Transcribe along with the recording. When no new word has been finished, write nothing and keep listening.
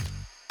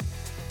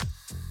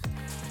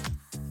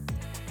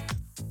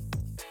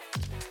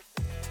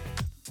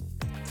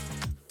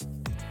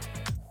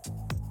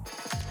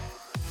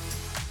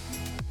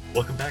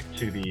Welcome back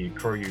to the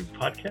Koryu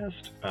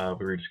podcast,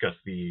 where we discuss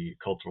the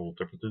cultural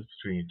differences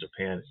between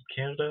Japan and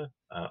Canada.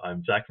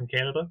 I'm Zach from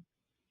Canada,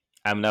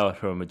 I'm now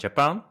from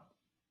Japan.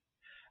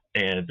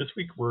 and this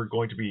week we're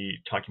going to be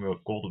talking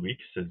about Golden Week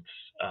since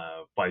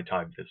by the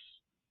time this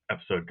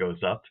episode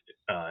goes up,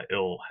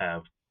 it'll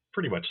have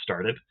pretty much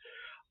started.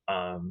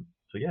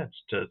 Just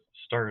to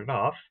start it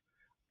off,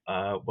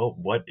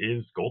 what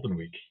is Golden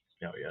Week?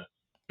 Oh, yeah.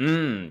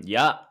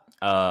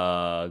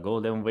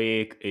 Golden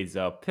Week is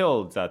a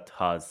period that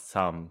has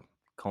some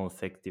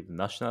consecutive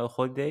national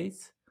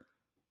holidays.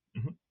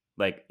 Mhm.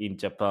 Like in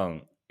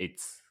Japan, it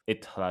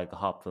like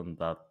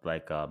happened at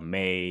like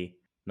May.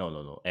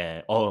 No.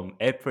 On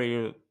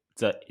April,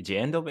 the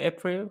end of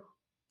April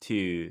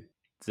to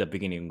the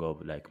beginning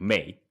of like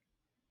May.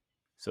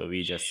 So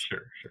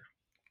Sure.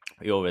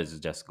 we always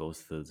just go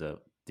through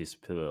this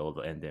period,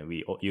 and then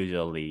we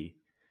usually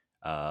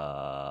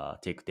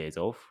take days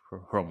off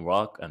from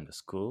work and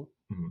school.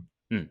 Mhm.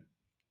 Mm.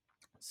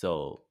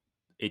 So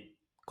it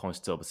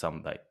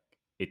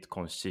it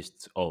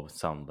consists of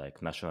some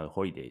national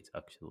holidays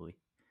actually.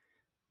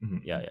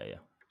 Mhm. Yeah.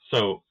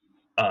 So,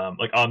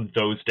 on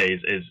those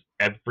days, is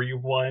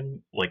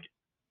everyone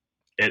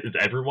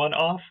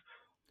off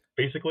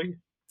basically?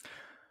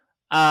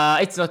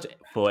 It's not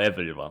for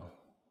everyone.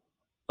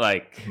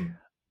 Like Mhm.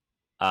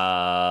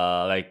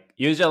 like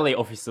usually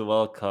office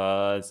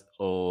workers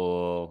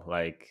or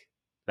like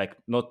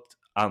not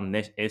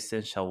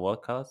essential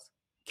workers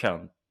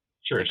can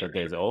Sure, take a sure,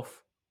 days sure.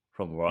 off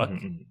from Mhm, work,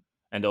 mhm.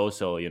 and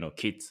also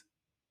kids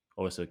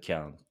also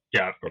can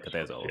Yeah, of take course, a of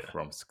days course, off yeah.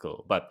 from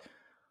school. But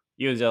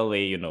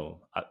usually,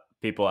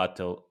 people at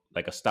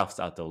staffs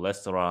at the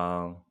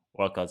restaurant,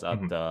 workers at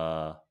Mhm,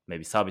 the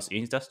maybe service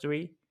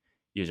industry,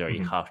 usually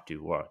mhm. have to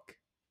work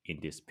in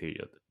this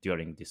period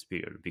during this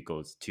period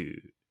because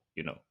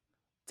you know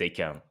they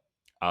can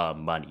earn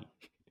money.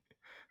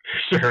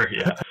 Sure,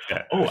 yeah.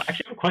 Yeah. Oh, I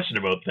actually have a question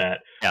about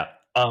that. Yeah.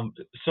 Um,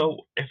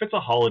 so if it's a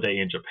holiday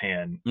in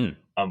Japan, Mm.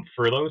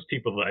 for those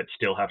people that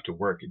still have to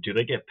work, do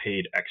they get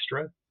paid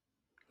extra?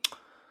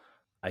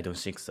 I don't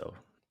think so.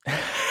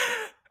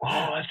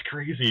 Oh, that's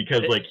crazy.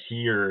 Because like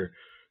here,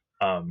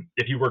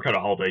 if you work on a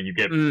holiday, you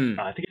get Mm.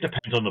 I think it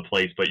depends on the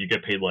place, but you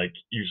get paid like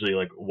usually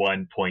like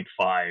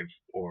 1.5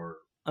 or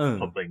Mm.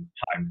 something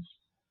times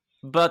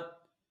But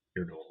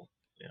your normal.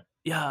 Yeah.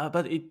 yeah,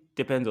 but it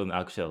depends on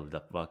actual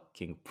the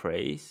working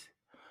place.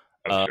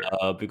 Oh,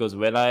 sure. Because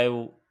when I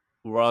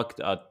worked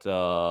at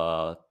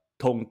a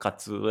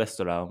tonkatsu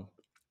restaurant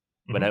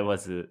when I Mhm,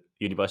 was a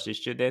university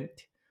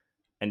student,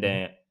 and mhm,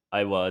 then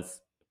I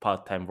was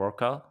part-time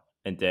worker,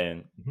 and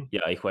then mhm.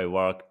 yeah, if I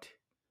worked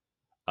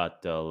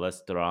at a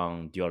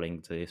restaurant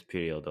during this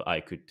period,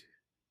 I could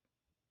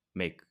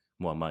make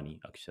more money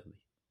actually,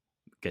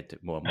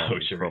 get more Oh,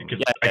 money sure. from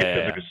Because I guess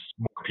because there's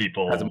more Has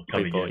people more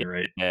coming people. in,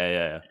 right?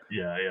 Yeah.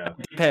 Yeah, yeah.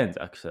 It depends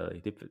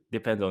actually.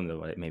 Depends on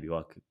the maybe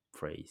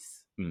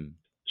workplace.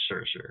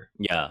 Sure.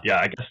 Yeah. Yeah,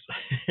 I guess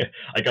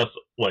I guess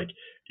like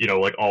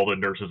like all the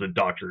nurses and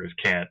doctors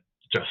can't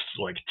just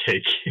like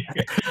take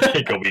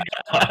take a week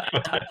off.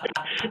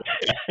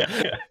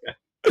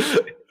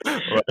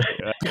 Right.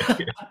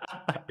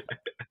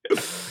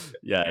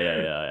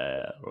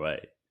 Yeah.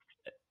 Right.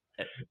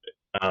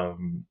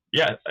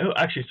 Yeah. Oh,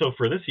 actually, so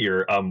for this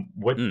year,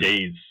 what Mm.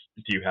 days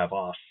do you have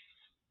off?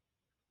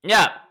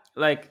 Yeah.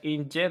 Like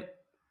in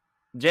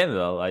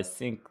general, I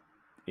think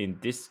in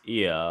this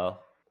year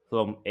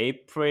from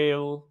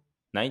April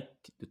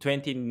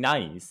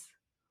 29th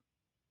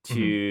Mhm.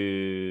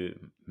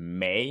 to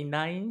May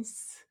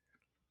 9th,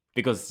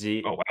 because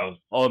Oh wow,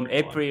 on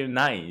pretty long. April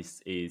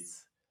 9th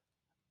is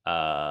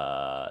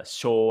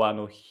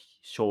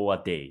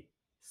Showa Day.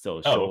 So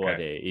Oh, Showa okay.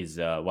 Day is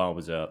one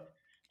of the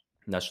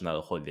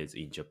national holidays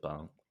in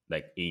Japan.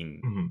 Like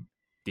in Mhm.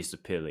 this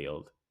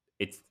period,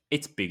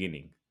 it's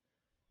beginning,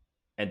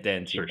 and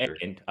then Sure.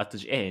 at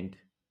the end,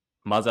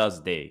 Mother's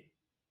Day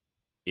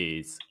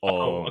is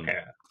Oh, on okay.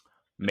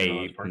 I didn't know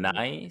that was May part of it.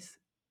 9th.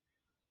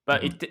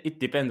 But Mhm. it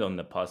depends on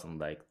the person.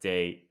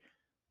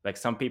 Like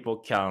some people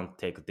can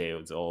take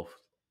days off,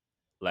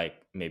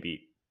 like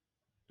maybe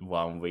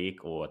 1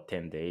 week or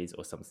 10 days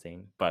or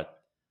something.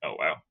 But Oh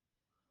wow.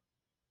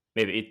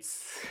 maybe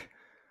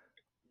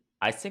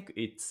I think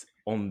it's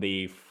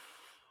only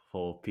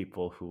for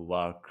people who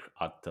work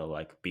at the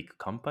like big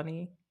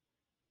company.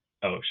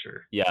 Oh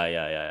sure.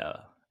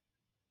 Yeah.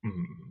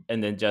 Mhm.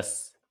 And then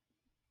just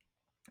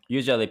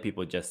usually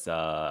people just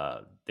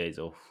days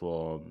off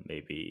from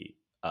maybe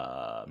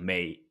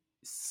May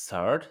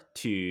 3rd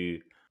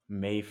to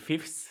May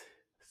 5th.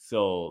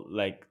 So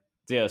like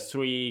there are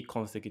three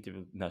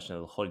consecutive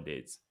national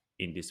holidays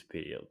in this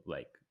period,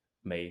 like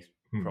May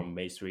Mhm. from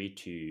May 3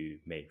 to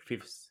May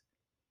 5th,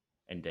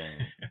 and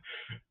then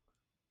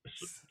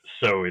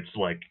So it's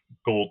like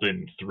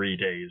golden 3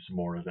 days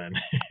more than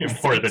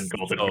it's more than it's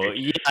golden so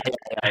week.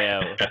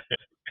 yeah.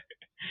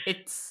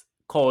 It's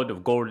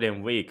called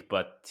Golden Week,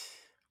 but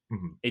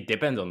Mhm. it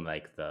depends on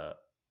like the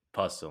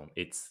person.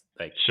 It's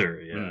like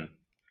Sure, yeah. mm,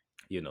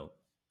 you know,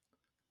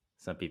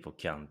 some people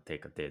can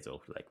take a days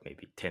off, like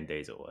maybe 10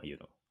 days or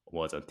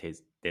more than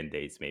 10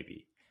 days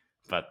maybe.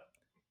 But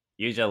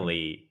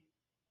usually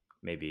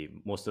maybe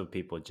most of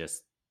people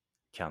just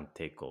can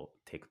take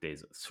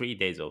days, 3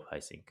 days off, I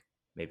think,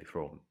 maybe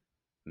from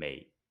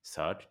May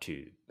 3rd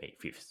to May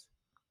 5th.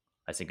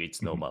 I think it's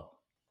Mhm. normal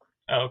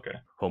Oh, okay.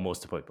 for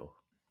most people.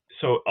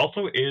 So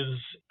also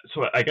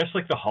so I guess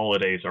like the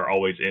holidays are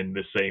always in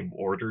the same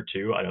order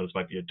too. I know this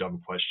might be a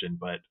dumb question,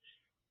 but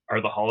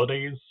are the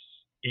holidays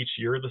each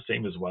year the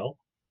same as well?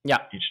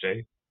 Yeah, Each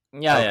day?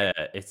 yeah, Okay. yeah,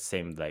 yeah. It's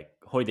same like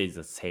holiday is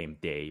the same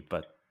day,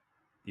 but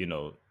you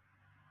know,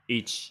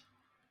 each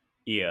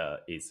year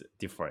is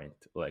different,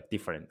 like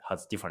different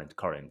has different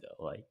calendar,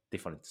 like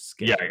different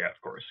Yeah, schedule. yeah,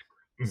 of course.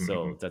 Mhm, So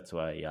mhm, that's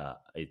why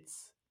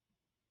it's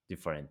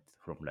different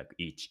from like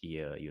each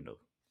year.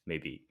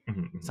 Maybe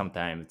mhm, mhm,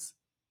 sometimes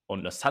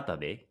on a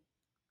Saturday,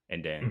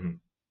 and then mhm.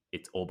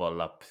 it's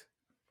overlapping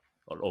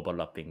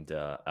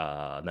the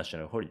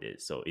national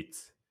holidays. So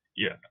it's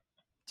Yeah.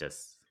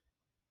 just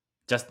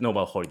just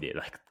normal holiday,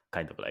 like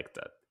kind of like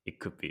that. It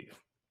could be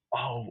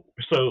Oh,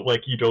 so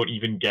like you don't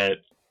even get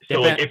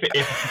so like depend.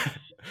 if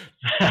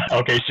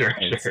okay, sure,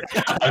 Depends. sure.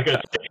 I was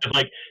gonna say 'cause,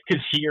 like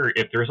because here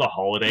if there's a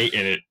holiday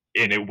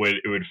and it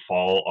would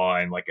fall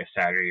on like a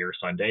Saturday or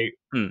Sunday,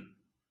 Mm.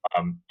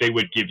 they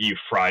would give you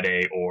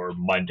Friday or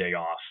Monday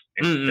off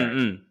Mm, mm, instead,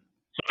 mm.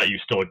 so that you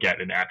still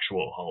get an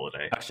actual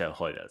holiday. Actual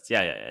holidays.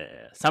 Yeah, yeah, yeah,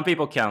 yeah. Some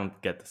people can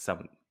get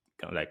some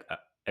kind of like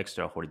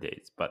extra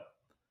holidays, but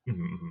Mhm,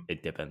 mhm.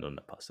 it depends on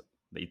the person.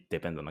 It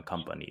depends on the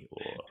company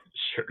or.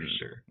 Sure, Mm,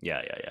 sure.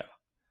 yeah, yeah, yeah.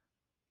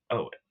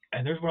 Oh,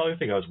 and there's one other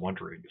thing I was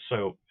wondering.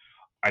 So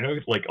I know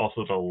like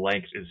also the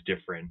length is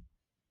different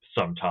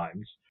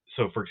sometimes.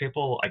 So for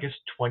example, I guess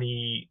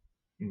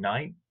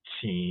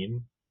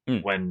 2019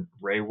 Mm. when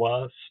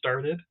Reiwa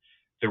started,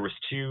 there was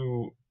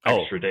 2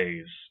 Oh, extra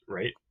days,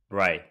 right?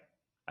 right.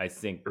 I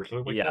think Or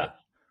something like that?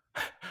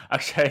 yeah.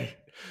 Actually,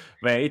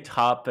 when it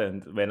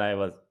happened, when I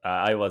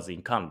was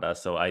in Canada,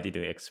 so I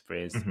didn't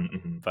experience. Mhm,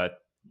 mhm. But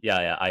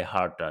yeah, yeah, I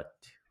heard that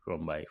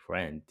from my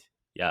friend.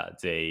 Yeah,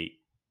 they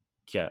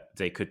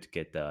could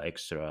get the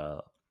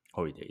extra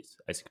holidays.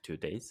 I think 2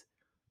 days.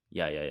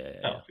 Yeah, yeah, yeah,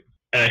 yeah, Oh, yeah. okay.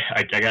 And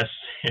I guess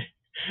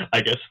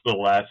I guess the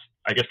last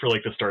I guess for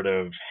like the start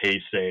of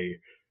Heisei,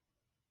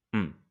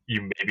 Mm.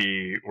 you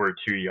maybe were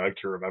too young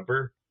to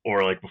remember,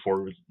 or like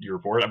before you were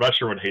born. I'm not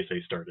sure when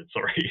Heisei started.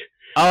 Sorry.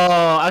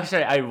 Oh,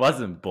 actually, I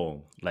wasn't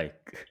born.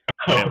 Like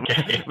when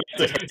Okay, when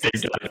so the you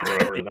Heisei don't started.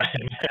 remember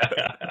then.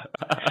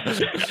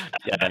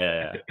 Yeah, yeah,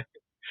 yeah.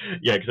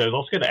 Yeah, because I was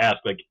also going to ask,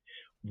 like,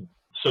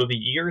 so the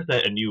year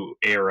that a new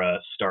era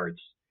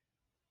starts,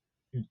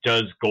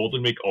 does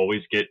Golden Week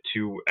always get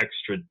 2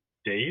 extra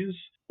days,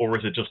 or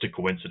is it just a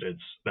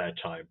coincidence that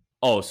time?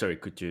 Oh, sorry.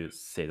 Could you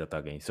say that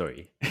again?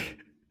 Sorry.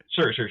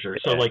 Sure, sure, sure.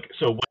 So Yeah. like,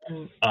 so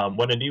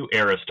when a new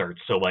era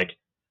starts, so like,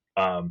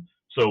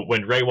 so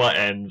when Reiwa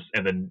ends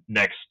and the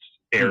next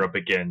era Mm.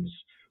 begins,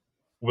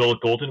 will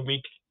Golden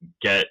Week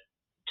get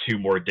 2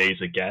 more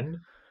days again,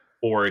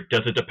 or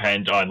does it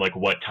depend on like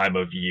what time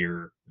of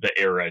year the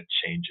era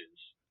changes?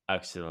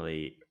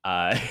 Actually,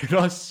 I'm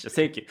not sure.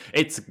 Thank you.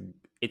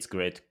 It's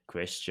great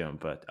question,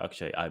 but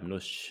actually, I'm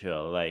not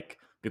sure. Like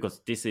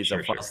because Sure,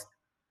 sure.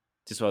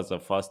 this was the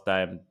first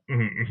time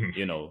Mhm, mhm.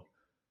 you know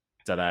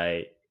that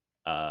I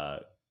uh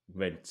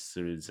went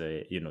through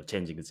the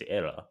changing the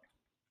era.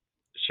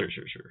 Sure,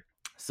 sure, sure.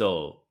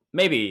 So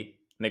maybe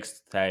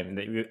next time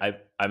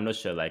I'm not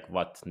sure like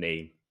what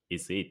name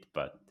is it,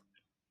 but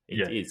it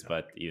Yeah, is. yeah,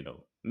 But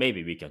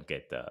maybe we can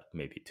get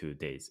maybe 2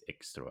 days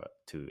extra,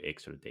 2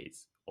 extra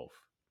days off.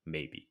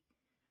 Maybe.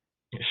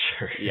 yeah.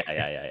 Sure. Yeah,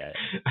 yeah, yeah,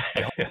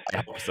 yeah. I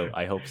hope so.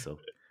 I hope so.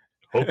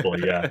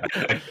 Hopefully, yeah.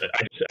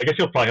 I guess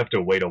you'll probably have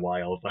to wait a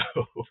while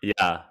though.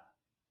 Yeah,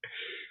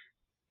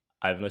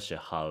 I'm not sure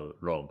how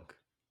long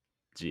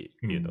the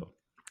Hmm.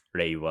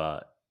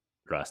 Reiwa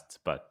lasts,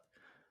 but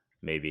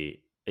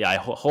maybe yeah.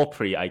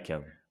 Hopefully I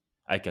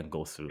can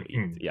go through it.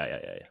 Hmm. Yeah, yeah,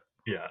 yeah, yeah,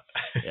 Yeah.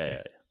 yeah,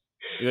 yeah.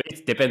 Yeah.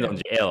 It depends on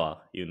the era.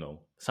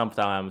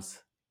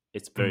 Sometimes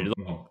it's very Mhm,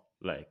 mhm. long.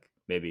 Like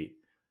maybe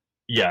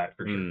Yeah,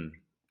 for sure. mm,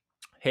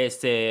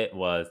 Heisei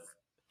was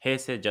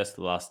Heisei just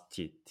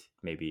lasted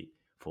maybe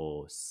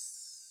for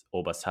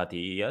over 30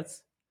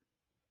 years,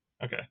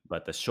 Okay.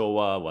 but the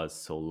Showa was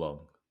so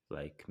long,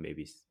 like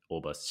maybe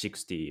over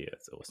 60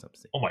 years or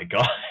something. Oh my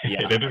god, I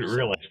Yeah, didn't actually,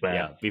 realize that.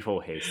 yeah,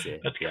 before Heisei,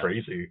 That's yeah,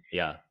 crazy.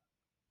 yeah.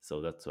 So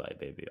that's why,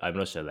 baby, I'm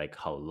not sure like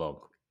how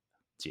long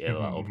the Mhm, era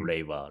of mhm.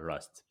 Reiwa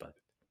lasts, but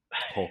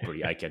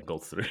hopefully I can go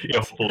through Yeah,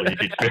 it. hopefully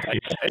you can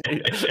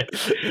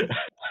experience it.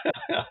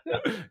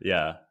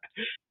 Yeah.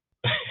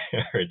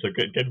 Alright, so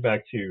getting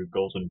back to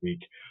Golden Week.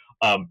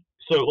 Um,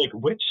 so like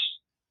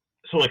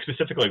like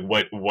specifically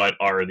what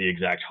are the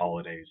exact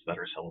holidays that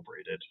are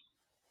celebrated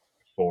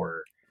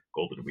for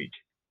Golden Week?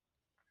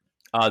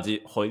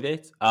 The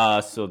holidays.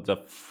 So the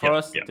Yep,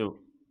 first yep.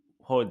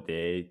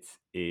 holidays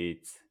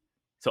is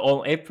so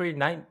on April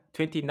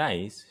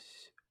 29th,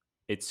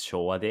 it's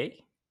Showa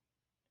Day,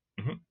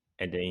 Mhm,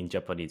 and then in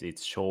Japanese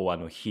it's Showa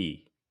no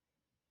Hi.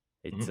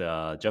 It's mhm,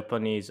 a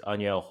Japanese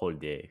annual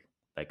holiday,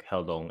 like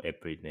held on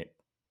April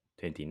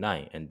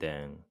 29, and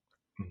then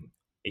Mhm.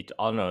 It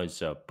honors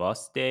the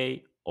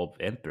birthday of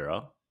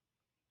Emperor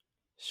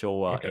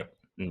Showa. Okay.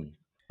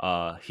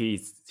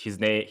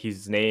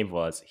 His name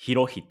was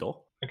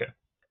Hirohito. Okay.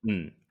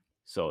 Mm.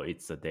 So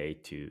it's a day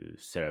to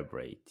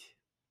celebrate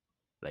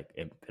like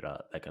Emperor,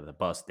 like the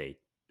birthday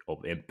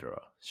of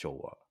Emperor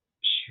Showa.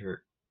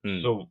 Sure.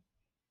 Mm. So,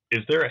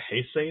 is there a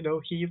Heisei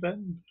no Hi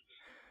then?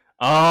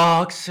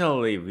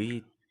 Actually,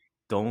 we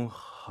don't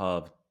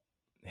have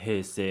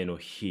Heisei no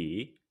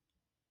Hi.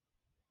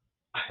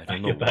 I I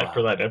don't know get that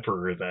for why. that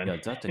emperor then. Yeah,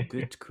 that's a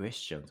good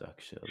question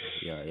actually.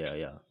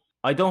 Yeah.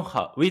 We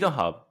don't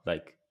have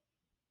like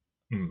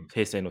Hmm.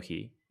 Heisei no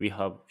Hi. We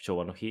have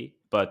Showa no Hi,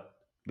 but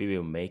we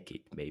will make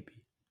it maybe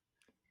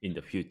in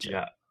the future.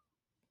 Yeah,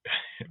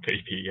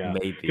 maybe. Yeah,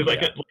 Maybe, because I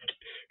yeah. get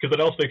because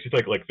it also makes you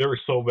think like there were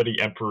so many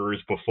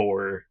emperors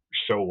before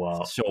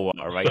Showa, Showa,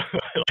 so right?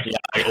 like Yeah,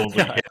 why only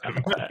yeah,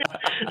 him?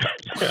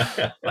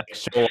 yeah. Like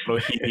Showa no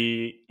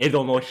Hi,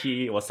 Edo no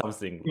Hi, or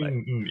something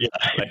Yeah,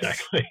 like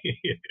exactly.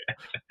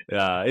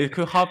 yeah, it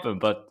could happen,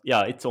 but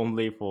yeah, it's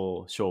only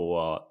for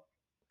Showa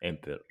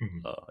Emperor.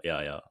 Mhm.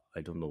 Yeah.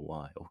 I don't know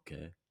why.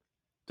 Okay,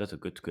 that's a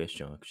good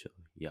question actually.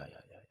 Yeah.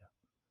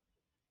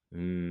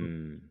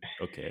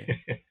 Okay.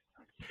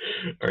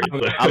 All right,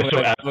 I'm so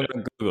gonna as, I'm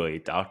gonna Google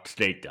it out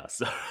later.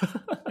 So.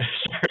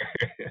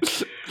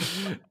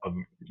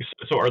 um,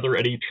 so are there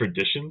any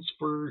traditions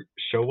for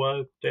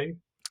Showa Day?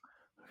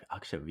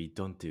 Actually, we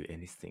don't do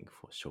anything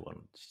for Showa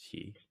no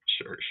Chi.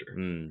 Sure.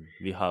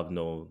 We have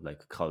no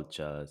like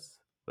cultures,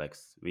 like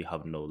we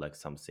have no like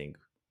something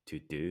to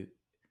do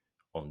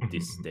on Mhm,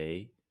 this mhm.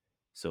 day,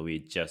 so we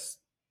just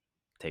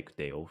take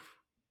day off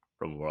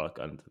from work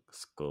and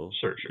school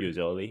Sure.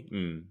 usually.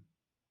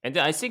 And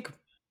then I think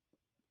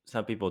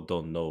some people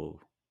don't know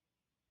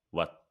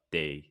what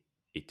day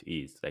it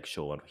is, like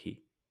Showa no Hi.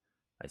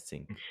 I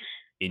think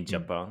in Mm,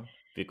 Japan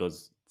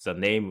because the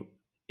name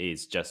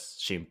is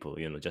just simple,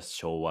 just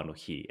Showa no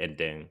Hi, and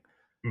then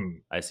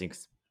mm, I think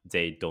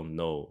they don't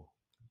know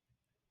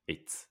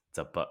it's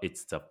the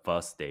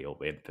birthday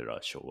of Emperor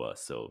Showa.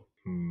 So,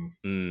 mm.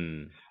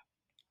 mm,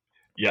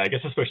 Yeah, I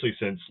guess especially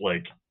since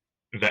like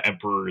the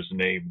emperor's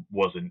name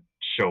wasn't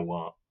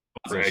Showa,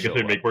 wasn't right? I guess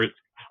it'd Showa. make more.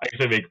 I guess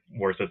it'd make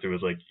more sense. It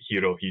was like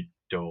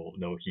Hirohito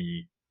no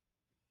Hi.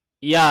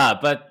 Yeah,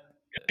 but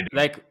Kind of.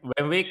 like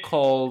when we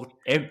call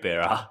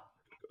Emperor,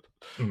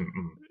 Mm,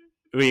 mm.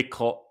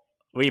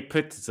 we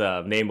put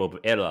the name of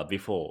era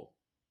before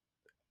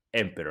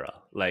Emperor.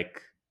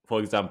 Like for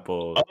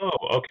example,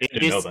 Oh, okay. in I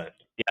didn't know this that.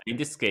 yeah, in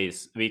this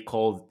case, we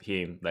called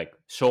him like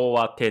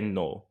Showa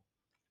Tenno.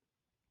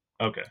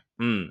 Okay.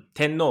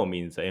 Tenno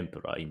means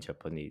emperor in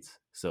Japanese.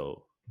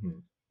 So Hmm.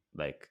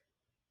 like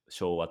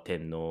Showa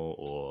Tenno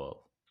or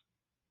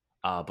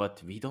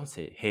but we don't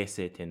say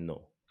Heisei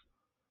Tenno.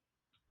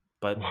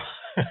 But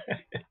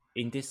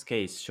in this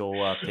case,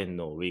 Showa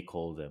Tenno, we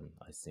call them,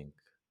 I think.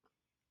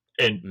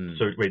 And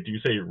so, Mm. wait, do you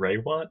say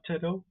Reiwa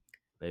Tenno?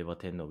 Reiwa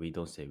Tenno, we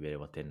don't say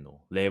Reiwa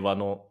Tenno. Reiwa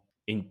no,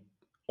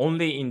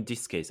 only in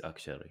this case,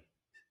 actually.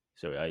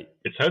 Sorry,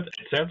 It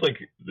sounds like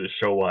the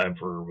Showa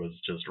emperor was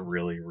just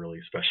really,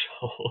 really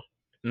special.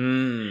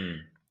 mm,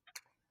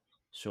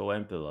 Showa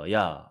Emperor,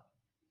 yeah.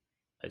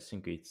 I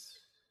think it's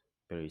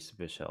very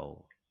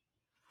special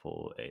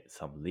for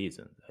some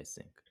reason, I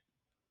think.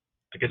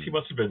 I guess he Mm.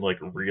 must have been like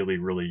really,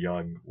 really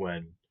young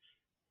when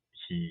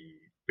he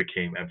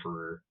became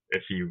emperor.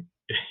 If he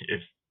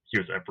if he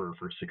was emperor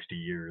for 60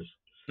 years.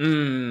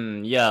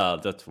 Yeah,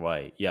 that's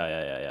right. Yeah.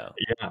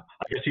 Yeah,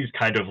 I guess he's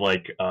kind of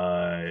like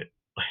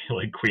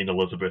like Queen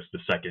Elizabeth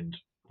II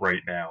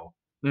right now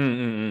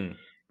Mm.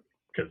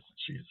 because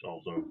she's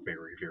also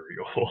very, very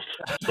old.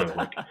 So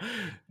like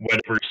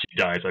whenever she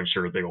dies, I'm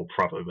sure they will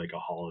probably make a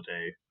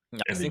holiday I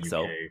in the think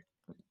so. UK.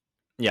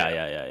 Yeah,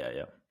 Yeah.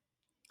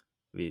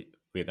 yeah.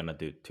 We're gonna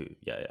do it too.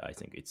 Yeah, I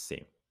think it's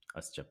same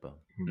as Japan.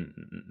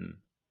 Mhm.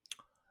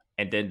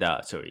 And then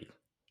sorry,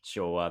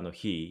 Showa no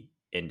Hi,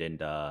 and then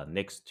the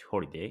next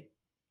holiday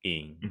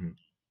in Mhm.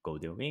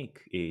 Golden Week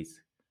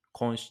is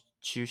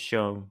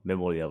Constitution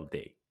Memorial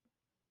Day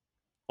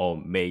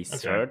on May Okay.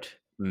 3rd.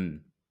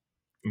 Mhm.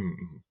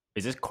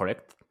 Is it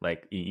correct?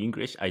 Like in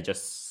English, I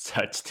just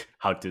searched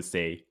how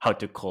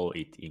to call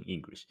it in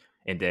English,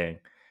 and then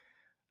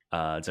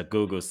the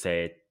Google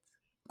said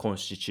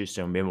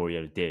Constitution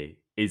Memorial Day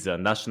is a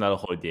national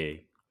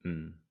holiday.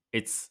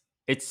 It's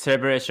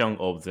celebration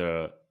of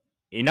the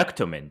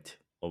enactment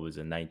of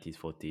the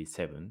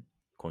 1947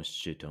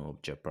 Constitution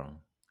of Japan. Oh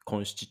wow.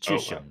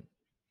 Constitution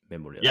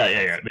Memorial Yeah, Day, yeah,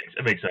 I yeah. think.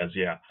 It makes sense.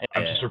 Yeah,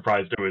 I'm just Yeah,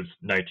 surprised it was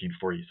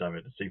 1947.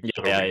 It seems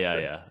so recent.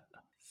 yeah.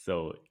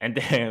 So and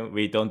then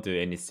we don't do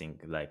anything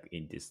like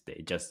in this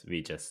day.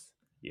 We just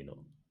you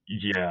know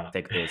Yeah,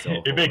 take days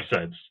off it makes or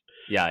sense.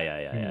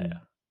 yeah. Hmm.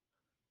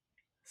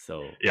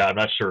 So Yeah, I'm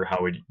not sure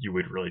how you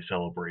would really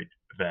celebrate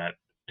that.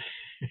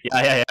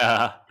 yeah.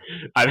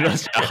 I'm not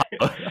sure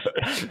how,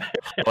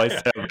 how I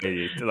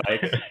celebrate it.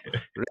 Like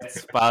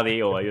let's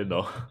party or we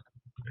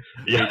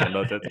Yeah,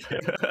 cannot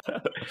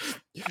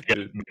I guess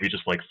maybe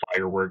just like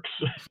fireworks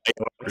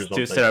or to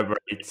something.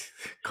 celebrate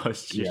Yeah,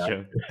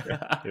 Constitution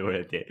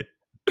already.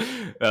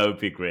 That would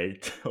be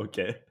great.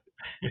 Okay.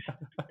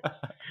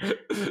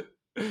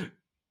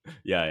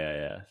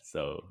 Yeah.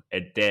 So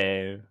and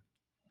then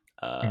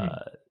Mhm.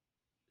 uh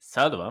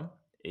third one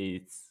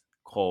is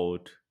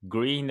called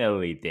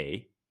Greenery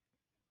Day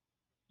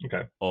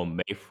Okay. on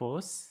May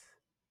 4th.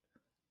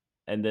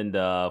 And then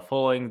the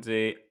following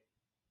the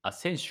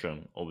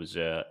ascension of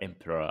the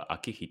Emperor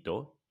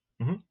Akihito,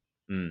 Mhm.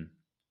 mm,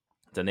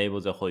 the name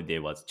of the holiday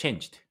was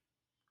changed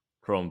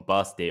from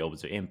birthday of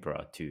the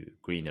emperor to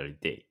Greenery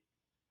Day.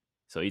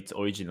 So it's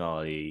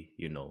originally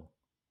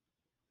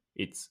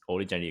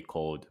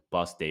called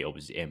birthday of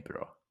the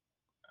emperor.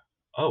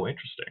 Oh,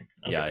 interesting.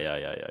 Yeah,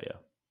 Okay. yeah.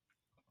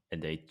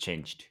 And they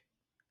changed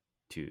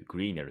to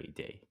Greenery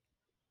Day.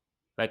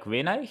 Like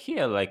when I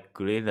hear like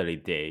Greenery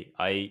Day,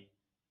 I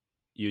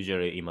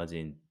usually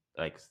imagine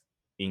like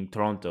in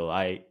Toronto,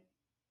 I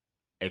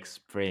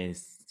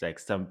experience like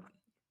some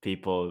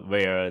people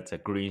wear the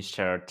green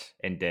shirt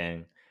and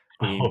then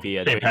green Oh,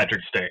 beard. St.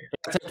 Patrick's Day.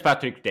 St.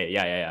 Patrick's Day.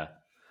 Yeah.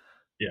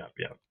 Yeah,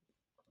 yeah.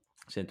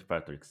 St.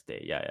 Patrick's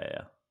Day.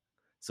 Yeah.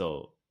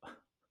 So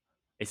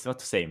it's not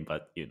the same,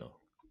 but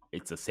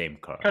it's the same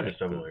color. Kind of Like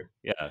similar.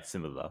 yeah,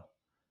 similar.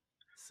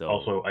 So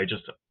Also, I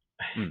just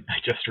mm. I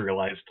just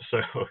realized.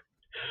 So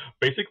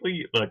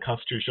basically, the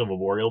Constitutional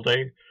Memorial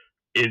Day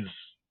is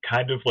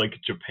kind of like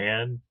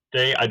Japan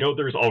Day. I know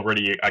there's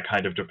already a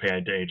kind of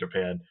Japan Day in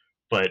Japan,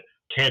 but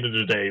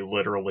Canada Day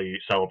literally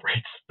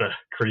celebrates the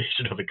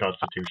creation of the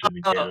Constitution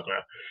in Uh,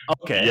 Canada.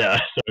 okay. Yeah,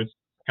 so it's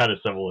kind of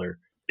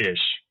similar-ish,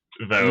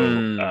 though.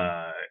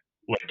 Mm,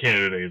 Like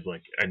Canada Day is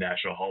like a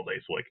national holiday,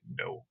 so like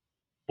no.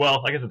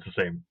 Well, I guess it's the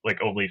same. Like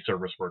only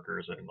service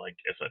workers and like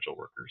essential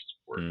workers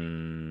work.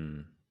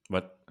 mm.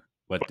 What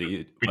what do But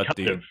you we what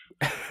do kind you?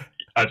 of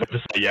I was about to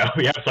say, yeah,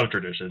 we have some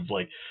traditions.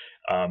 Like,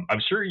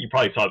 I'm sure you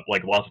probably saw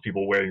like lots of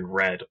people wearing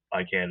red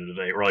on Canada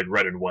Day, or like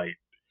red and white.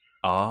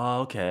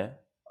 Okay.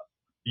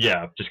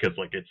 Yeah, just because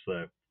like it's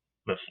the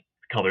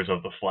colors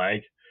of the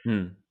flag,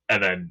 Mm.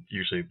 and then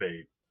usually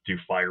they do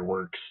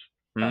fireworks,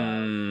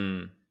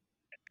 Mm.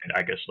 and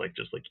I guess like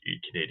just like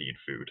eat Canadian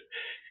food.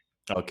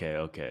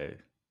 Okay.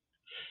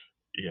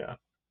 Yeah,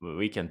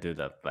 We can do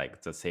that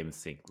like the same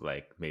thing,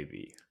 like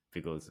maybe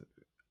because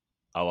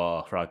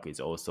our flag is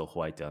also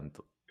white and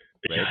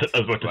yeah, red, I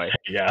was about to right? say,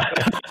 yeah.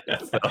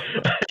 So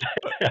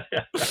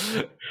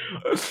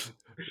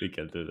we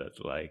can do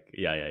that. Like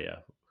yeah.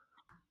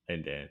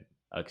 And then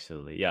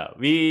actually, yeah,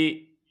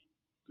 we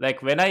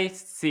like when I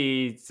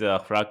see the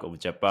flag of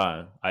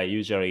Japan, I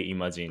usually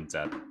imagine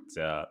that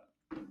the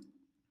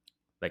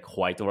like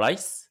white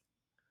rice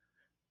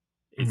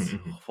Mhm, is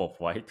mhm. for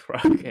white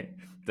flag,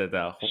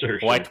 the Sure.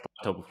 white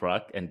part of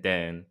flag, and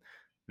then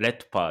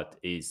red part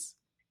is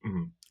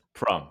Mhm.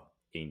 plum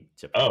in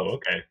Oh, Japanese.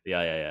 okay.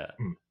 Yeah.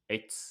 Mm.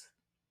 It's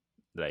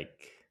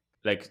like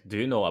do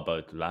you know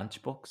about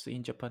lunchbox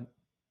in Japan?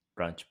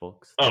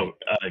 Lunchbox Oh, like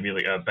I mean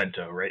like a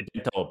bento, right?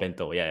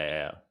 bento.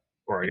 Yeah.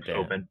 Or I And guess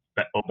then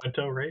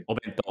obento, right?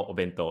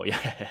 obento.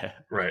 Yeah.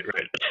 Right.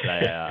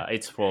 Like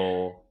it's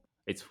for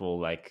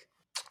like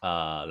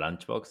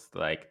lunchbox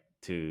like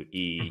to Mhm,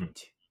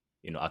 eat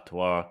at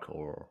work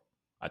or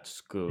at mhm,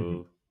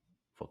 school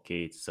for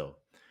kids. So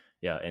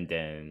yeah, and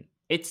then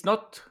it's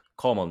not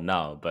common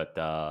now, but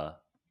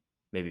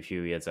maybe a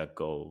few years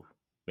ago,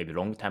 maybe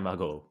long time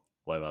ago,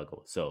 while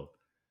ago. So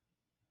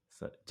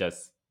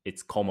just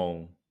it's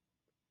common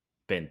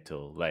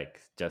bento, like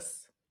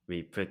just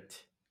we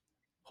put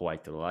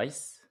white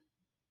rice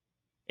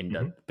in mhm,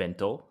 that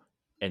bento,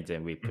 and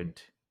then we mhm.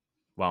 put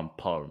one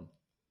palm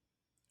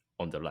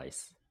on the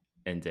rice,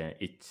 and then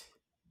it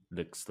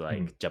looks Mhm.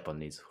 like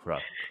Japanese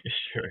flag.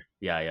 Sure.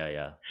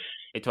 Yeah.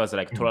 It was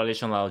like Mhm.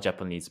 traditional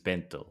Japanese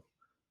bento.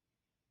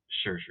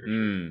 Sure.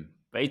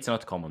 But it's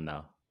not common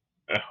now.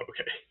 Oh,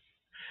 okay.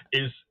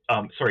 Is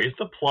sorry, is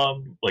the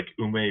plum like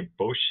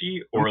umeboshi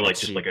or like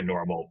just Umechi. like a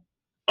normal?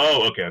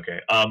 Oh, okay.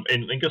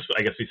 In English,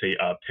 I guess we say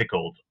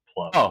pickled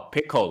plum. Oh,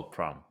 pickle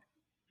plum.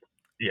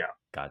 Yeah.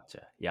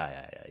 Gotcha.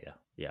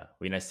 Yeah.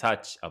 When I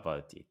search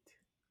about it,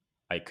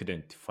 I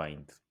couldn't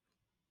find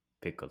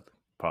pickled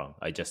palm.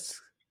 I just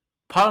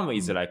palm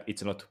is Mhm. like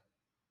it's not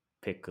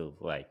pickle.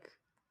 Like,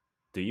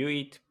 do you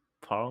eat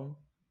palm?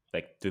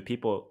 Like, do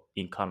people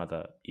in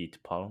Canada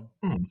eat palm?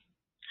 Mhm.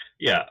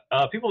 Yeah.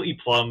 People eat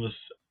plums.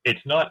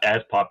 It's not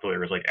as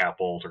popular as like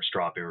apples or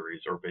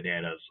strawberries or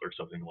bananas or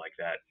something like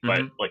that.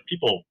 But Mm-hmm. like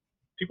people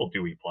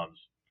do eat plums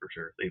for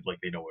sure. They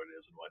know what it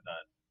is and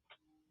whatnot.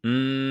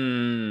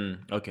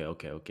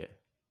 Okay.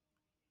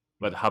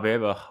 But have you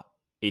ever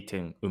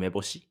eaten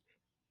umeboshi,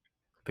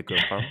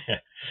 pickled palm?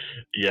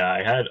 Yeah,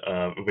 I had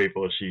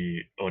umeboshi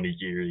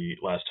onigiri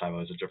last time I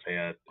was in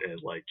Japan,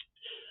 and like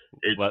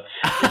it's What?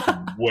 it's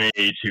way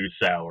too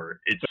sour.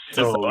 It's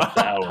Just so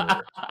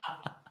sour.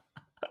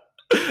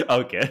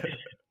 okay.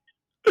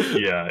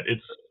 Yeah,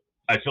 it's.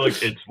 I feel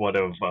like it's one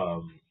of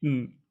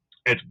Mm.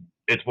 it's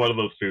it's one of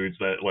those foods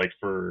that like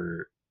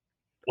for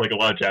like a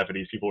lot of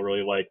Japanese people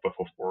really like, but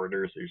for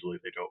foreigners usually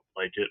they don't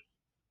like it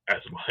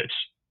as much.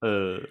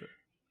 Uh,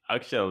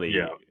 actually,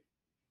 Yeah.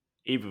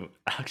 even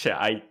actually,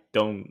 I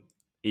don't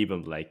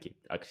even like it.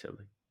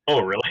 Actually,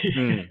 Oh, really?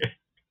 Mm.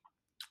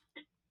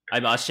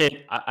 I'm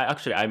ashamed.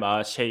 I'm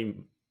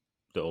ashamed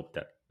of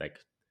that. Like,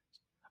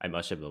 I'm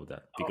ashamed of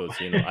that because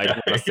I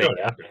don't want to You say don't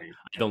have to be.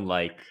 I don't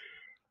like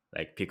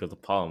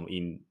pickled palm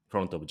in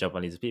front of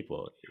Japanese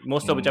people.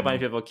 Most of Japanese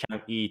Mm, people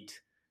can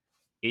eat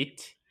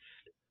it,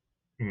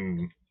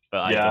 mm.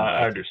 but I Yeah, don't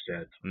I like it.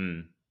 understand.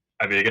 Mm.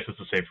 I mean, I guess it's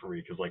the same for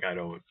me because like I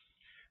don't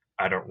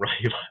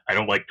really, I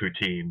don't like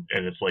poutine,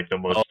 and it's like the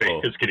most Oh,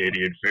 famous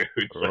Canadian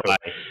food. So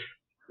right.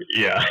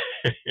 yeah,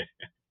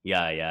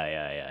 Yeah, yeah,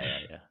 yeah, yeah, yeah,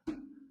 yeah.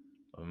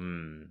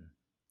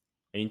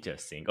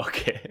 Interesting.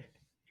 Okay.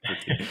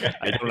 Poutine.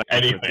 I don't like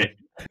anyway,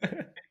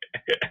 poutine.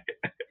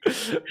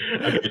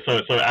 okay.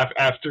 So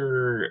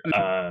after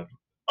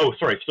oh,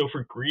 sorry. So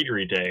for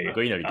Greenery Day,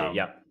 Greenery Day.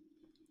 Yeah.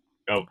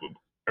 oh,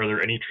 are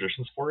there any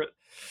traditions for it?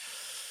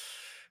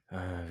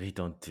 We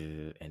don't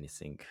do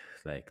anything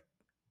like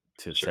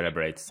to Sure.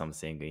 celebrate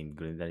something in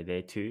Greenery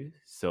Day too.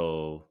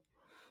 So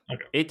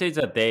Okay. it is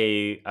a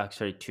day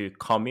actually to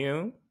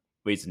commune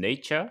with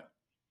nature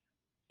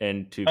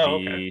and to Oh,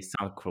 okay. be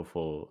thankful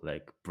for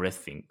like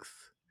blessings.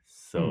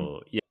 Hmm.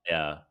 So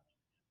yeah,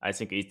 I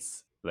think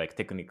it's like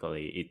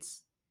technically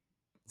it's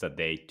the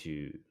day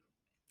to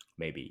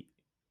maybe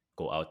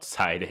go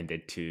outside and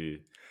then to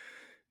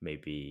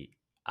maybe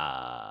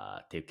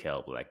take care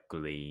of like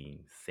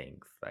green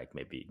things like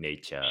maybe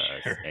nature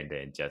Sure. and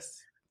then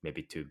just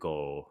maybe to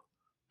go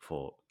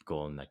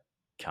on a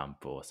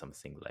camp or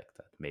something like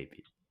that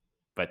maybe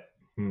but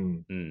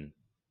Hmm. mm,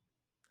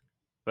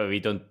 but we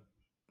don't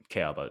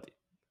care about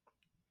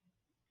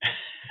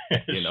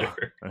it, you know.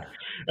 Sure.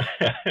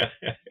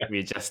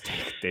 We just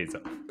take days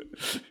off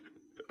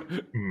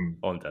Hmm.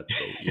 on that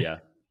day. Yeah,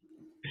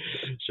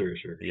 Sure.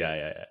 Sure. yeah, Sure.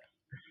 yeah, yeah.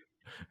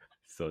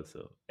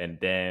 So and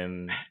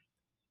then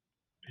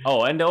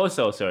and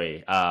also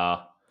sorry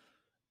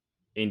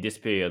in this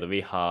period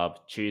we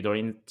have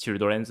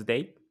children's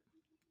day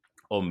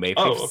on May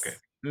Oh, okay.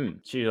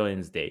 5th.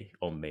 Children's Day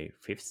on May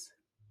 5th.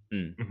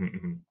 Hmm.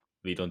 Hmm.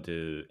 We don't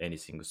do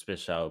anything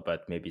special,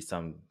 but maybe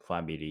some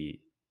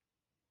family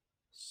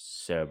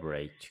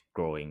celebrate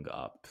growing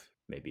up.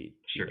 Maybe,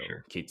 Sure.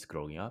 Sure. kids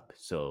growing up.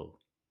 So,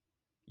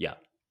 yeah.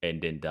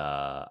 And then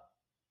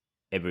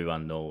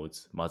everyone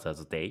knows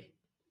Mother's Day.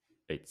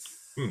 Hmm.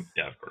 It's,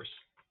 Yeah, of course.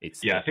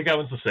 it's Yeah, I like, think that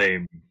was the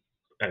same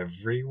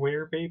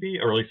everywhere, maybe,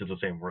 or at least it's the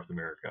same in North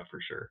America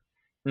for sure.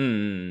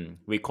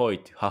 we call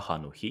it Haha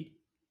no Hi.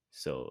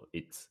 So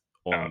it's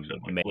So on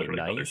like May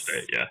literally Mother's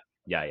 9th. Day. Yeah.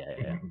 Yeah, yeah,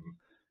 yeah. Hmm.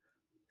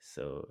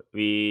 So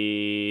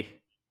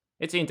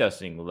it's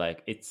interesting.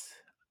 Like it's,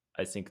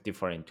 I think,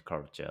 different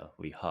culture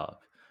we have.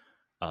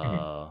 Hmm.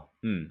 Uh,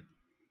 hmm,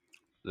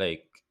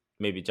 like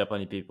maybe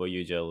Japanese people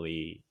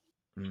usually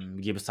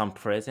give some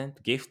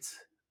present gifts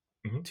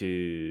Hmm.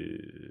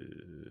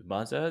 to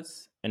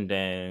mothers, and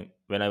then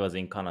when I was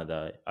in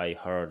Canada, I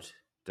heard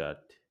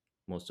that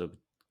most of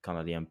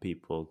Canadian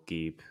people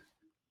give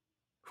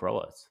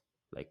flowers.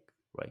 Like,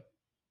 right?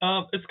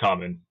 It's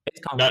common.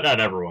 It's Not common. not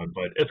everyone,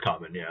 but it's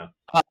common. Yeah.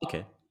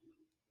 Okay.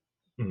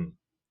 Mhm.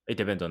 It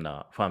depends on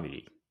the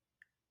family,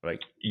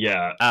 right?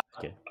 Yeah.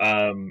 Okay.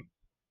 Um.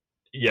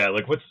 Yeah.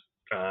 Like what's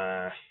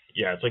uh.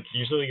 Yeah. It's like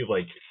usually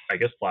like I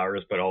guess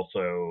flowers, but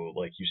also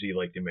like usually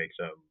like they make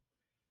them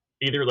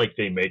either like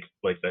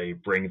they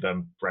bring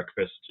them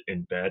breakfast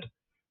in bed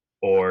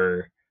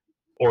or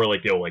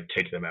like they'll like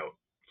take them out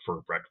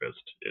for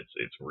breakfast.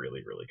 It's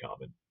really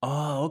common.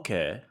 Oh,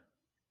 okay.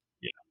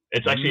 Yeah.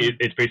 It's actually Mm,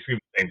 it's basically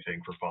the same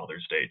thing for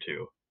Father's Day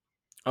too.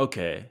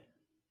 okay.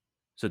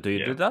 So do you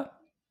do Yeah. that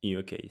in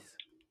your case?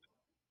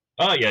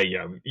 Oh yeah,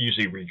 yeah.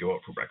 Usually we go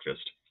out for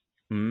breakfast.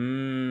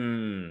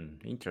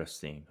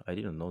 Interesting. I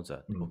didn't know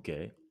that. Mm,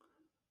 Okay.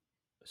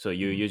 So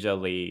you mm.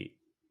 usually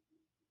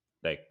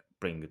like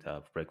bring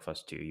the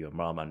breakfast to your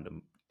mom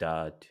and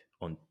dad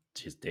on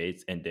these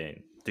days, and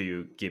then do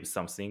you give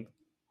something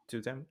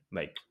to them?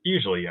 Like,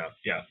 Usually, yeah,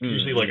 yeah.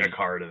 Usually like a mm,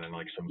 card and then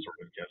like some sort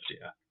of gift.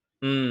 Yeah.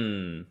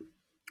 mm.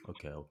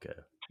 Okay, okay.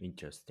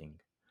 Interesting.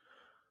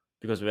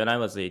 Because when I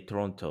was in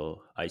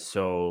Toronto, I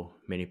saw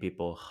many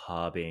people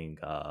having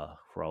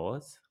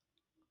flowers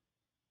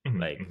Hmm.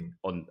 like Hmm.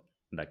 on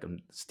like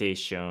on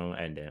station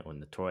and then on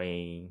the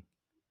train.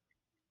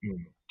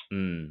 Mm,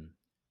 Mm.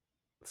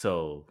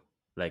 So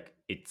like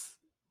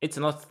it's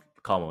not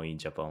common in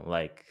Japan.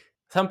 Like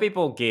some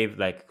people give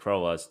like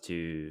flowers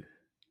to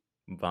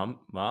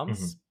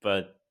moms, hmm.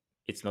 but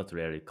it's not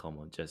really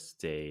common.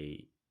 Just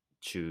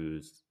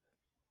choose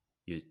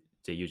you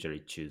they usually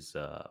choose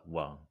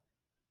one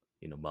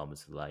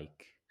moms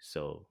like.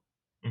 So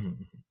Hmm.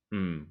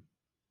 mm,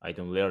 I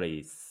don't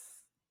really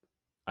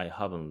I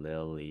haven't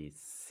really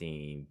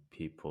seen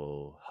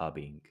people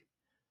having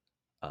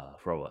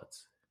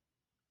flowers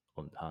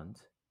on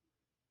hand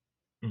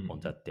on Hmm.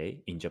 that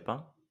day in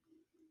Japan.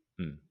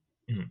 Mm.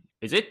 Hmm.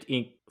 Is it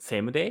in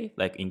same day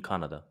like in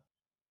Canada,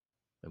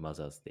 the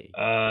Mother's Day?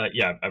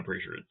 Yeah. I'm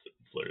pretty sure it's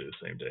literally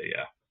the same day.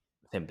 Yeah.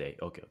 Same day.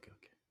 Okay, okay,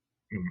 okay.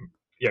 Hmm.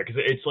 Yeah, because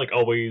it's like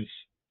always.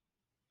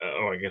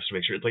 Oh, I guess to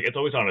make sure it's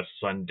always on a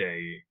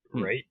Sunday,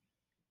 Hmm. right?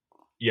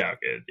 Yeah.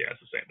 Okay, yeah,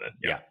 it's the same then.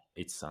 Yeah. Yeah,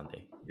 it's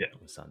Sunday. Yeah.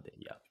 On Sunday,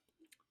 yeah.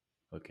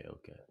 Okay,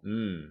 okay.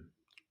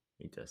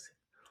 Interesting.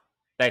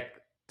 Like,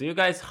 do you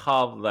guys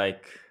have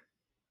like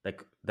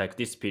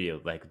this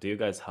period? Like, do you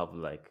guys have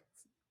like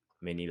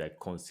many like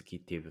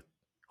consecutive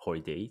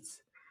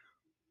holidays?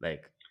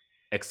 Like,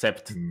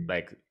 except Hmm.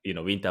 like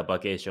winter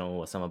vacation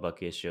or summer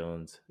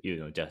vacations.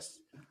 Just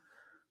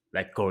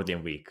like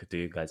Golden Week. Do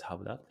you guys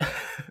have that?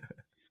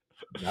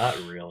 Not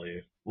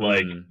really.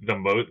 Like mm,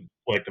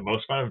 the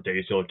most amount of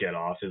days you'll get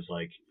off is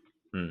like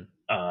mm.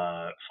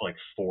 for like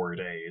 4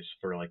 days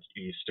for like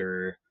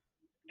Easter,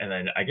 and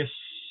then I guess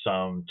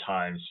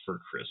sometimes for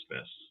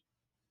Christmas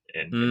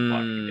and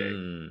Boxing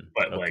Day.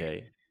 But like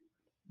Okay.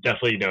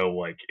 definitely no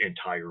like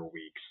entire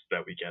weeks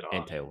that we get off.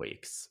 Entire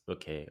weeks.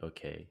 Okay,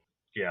 okay.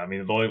 Yeah, I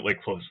mean the only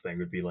like closest thing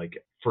would be like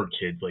for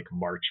kids like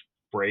March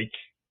break,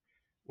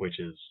 which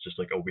is just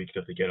like a week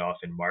that they get off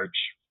in March.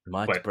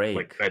 March But like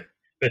break.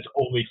 that's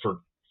only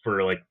for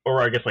like,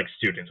 or I guess like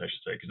students I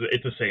should say, because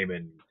it's the same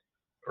in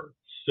or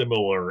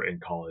similar in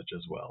college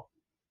as well.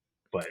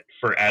 But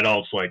for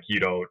adults, like you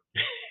don't,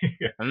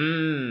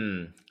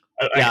 Mm.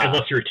 Yeah.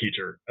 unless you're a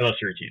teacher. Unless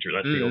you're a teacher,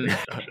 that's the only Mm.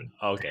 exception.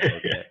 Okay,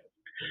 okay.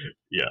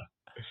 Yeah.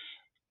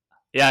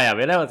 Yeah, yeah.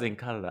 When I was in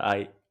Canada,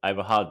 I've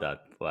heard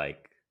that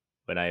like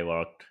when I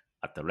worked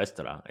at the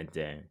restaurant and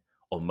then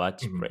on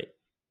March Mhm. break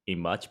in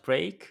March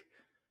break,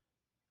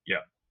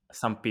 Yeah.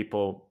 some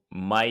people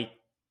might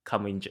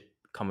come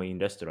in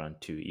restaurant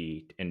to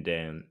eat, and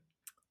then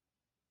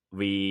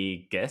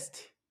we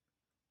guessed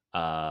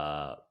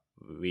uh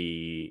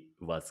we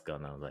was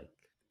gonna like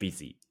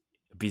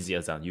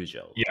busier than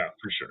usual. Yeah,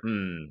 for sure.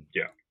 Mm.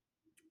 Yeah.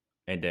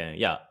 And then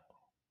yeah,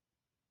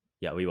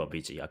 we were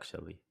busy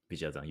actually,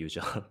 busier than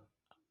usual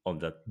on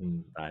that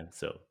Mm. time.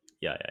 So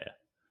yeah.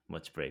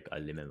 Much break. I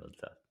remember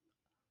that.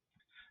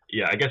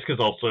 Yeah, I guess because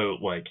also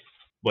like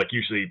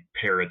usually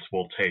parents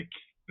will take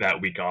that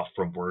week off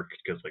from work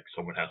because like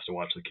someone has to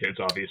watch the kids,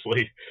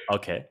 obviously.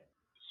 Okay.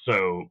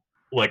 So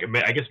like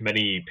I guess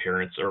many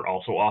parents are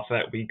also off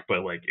that week,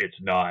 but like it's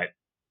not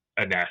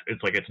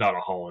it's like it's not a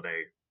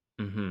holiday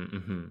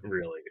Mm-hmm.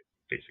 really,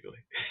 basically.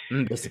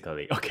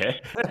 Basically,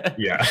 okay.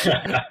 Yeah.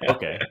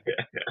 Okay.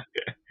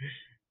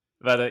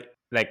 But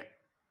like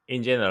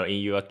in general,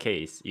 in your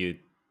case, you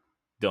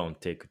don't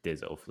take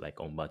days off like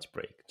on March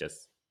break.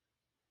 Just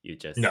you No,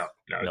 just no,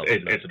 no no.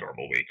 it's a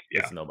normal week.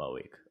 Yeah, It's normal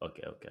week.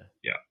 Okay, okay.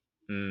 yeah.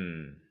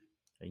 Hmm.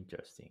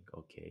 Interesting.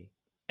 Okay.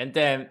 And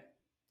then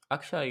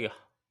actually,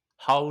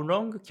 how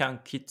long can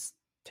kids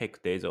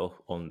take days off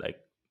on like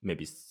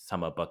maybe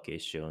summer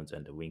vacations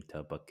and the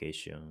winter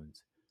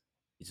vacations?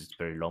 Is it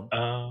very long?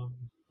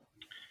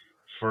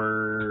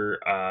 For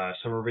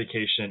summer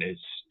vacation,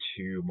 it's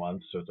 2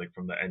 months, so it's like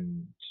from the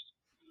end.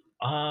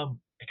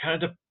 It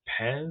kind of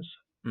depends.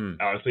 Mm.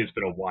 Honestly, it's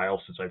been a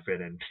while since I've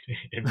been in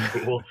in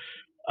school.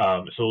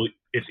 So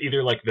it's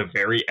either like the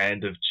very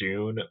end of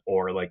June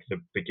or like the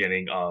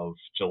beginning of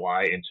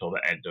July until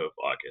the end of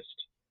August.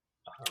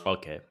 Um,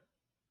 Okay.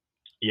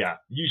 yeah,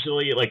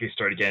 usually like they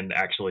start again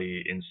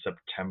actually in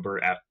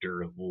September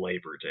after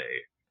Labor Day,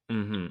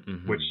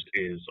 Mm-hmm. which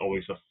Mm-hmm. is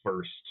always the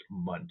first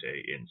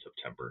Monday in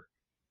September.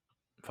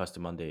 First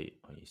Monday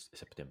is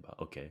September.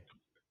 Okay.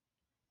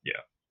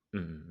 Yeah,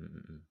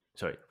 Mm-hmm.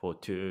 Sorry, for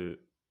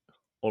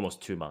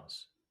almost 2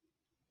 months.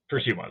 for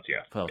Like 2 months.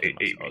 Yeah, for eight 2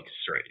 months. eight weeks Okay.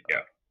 straight.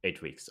 Yeah,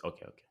 8 weeks.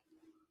 Okay, okay.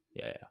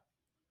 Yeah.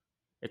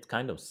 It's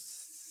kind of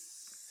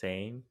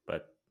same,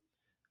 but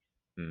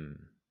mm,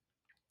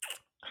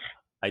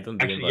 I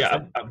don't actually,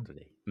 remember yeah. that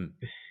today.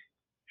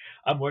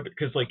 I'm wondering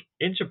because like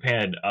in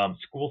Japan,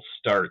 school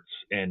starts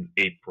in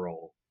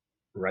April,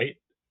 right?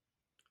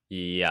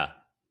 Yeah.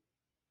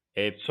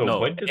 So No,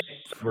 when does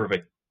summer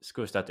vac-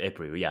 school starts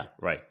April. Yeah,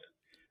 right.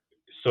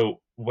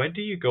 So when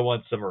do you go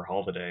on summer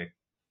holiday,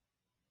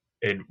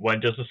 and when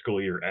does the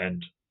school year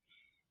end?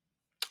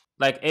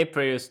 Like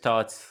April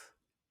starts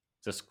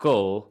the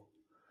school,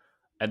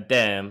 and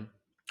then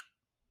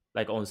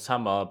like on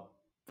summer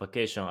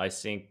vacation, I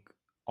think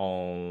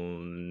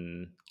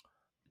on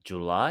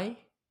July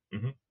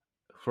Hmm.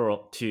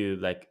 to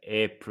like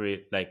April,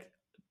 like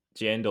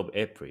the end of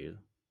April.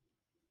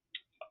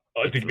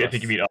 It I think you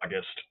lasts. mean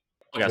August.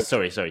 August,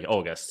 sorry,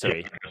 August, Yeah,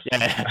 sorry. August.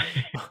 Yeah,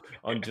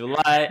 on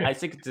July, I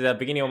think the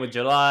beginning of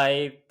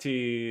July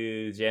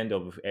to the end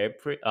of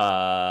April,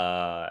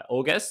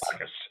 August.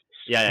 August.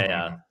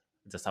 Yeah. Mhm.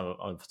 The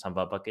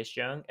summer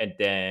vacation, and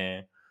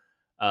then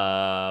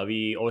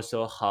we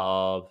also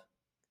have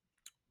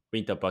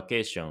winter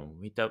vacation,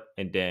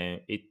 and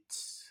then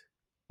it's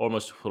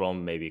almost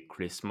from maybe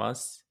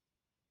Christmas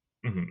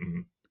Mhm,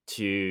 mhm.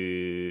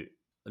 to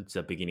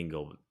the beginning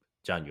of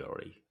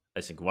January.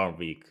 I think 1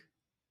 week,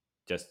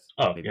 just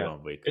Oh maybe yeah,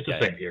 1 week. it's the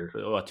Yeah, same here.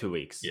 or 2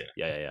 weeks. Yeah,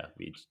 Yeah.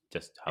 We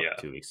just have yeah.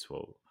 2 weeks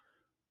for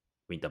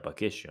winter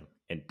vacation,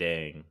 and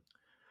then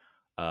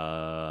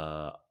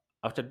uh,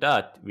 after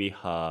that we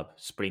have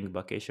spring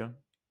vacation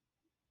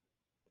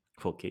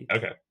for kids.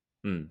 Okay.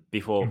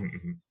 Before Mhm,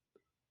 mhm.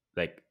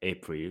 like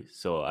April,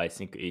 so I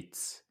think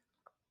it's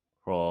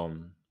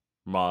from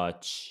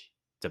March,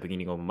 the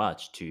beginning of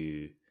March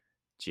to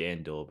the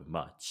end of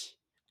March.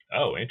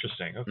 Oh,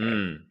 interesting. Okay.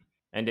 Mm.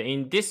 And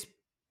in this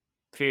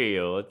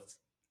period,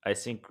 I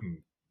think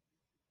Mm,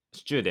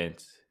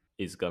 students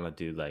is gonna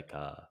do like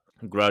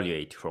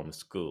graduate from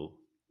school,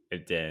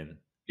 and then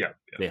yeah,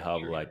 they have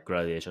sure, like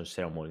graduation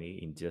ceremony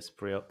in this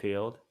period,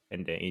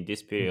 and then in this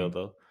sure.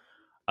 period,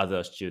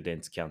 other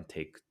students can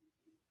take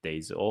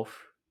days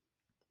off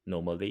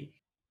normally.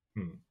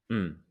 Mm,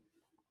 Mm.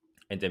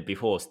 And then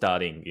before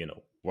starting,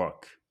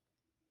 work,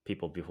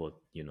 people before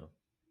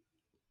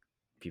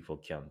people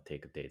can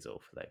take days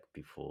off like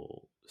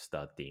before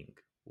starting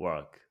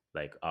work,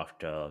 like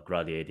after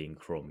graduating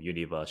from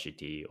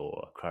university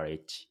or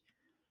college.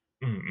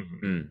 mm, mm,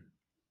 mm. Mm.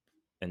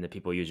 And the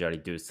people usually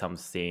do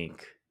something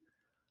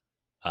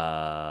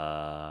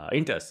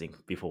interesting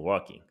before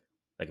working,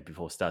 like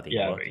before starting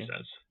Yeah, it makes working.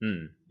 sense.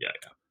 Mm. Yeah,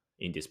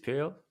 In this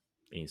period,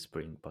 in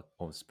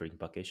on spring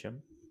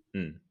vacation.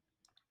 Mm.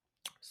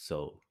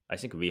 So I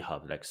think we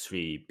have like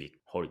three big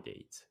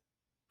holidays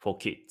for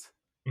kids.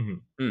 yeah.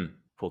 Hmm.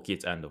 For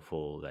kids and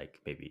for like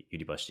maybe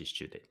university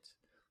students.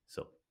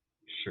 So,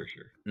 Sure,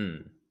 sure.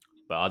 mm.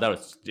 But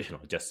adults,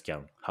 just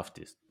can have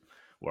to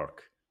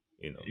work.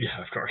 You know.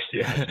 Yeah, of course.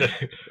 Yeah,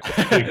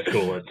 especially in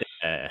school,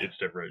 Yeah, it's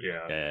different.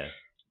 Yeah. yeah,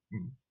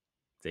 Mm.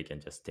 they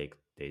can just take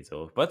days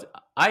off. But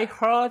I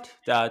heard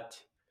that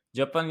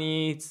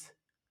Japanese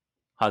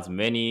has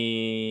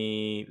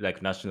many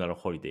like national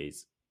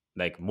holidays,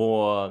 like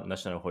more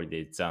national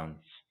holidays than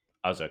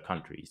other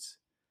countries.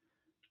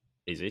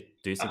 Is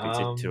it? Do you think is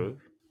it Um, true?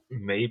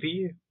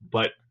 maybe,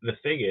 but the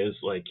thing is,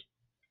 like,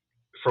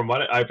 from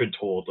what I've been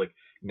told, like,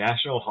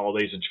 national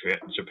holidays in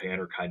Japan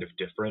are kind of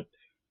different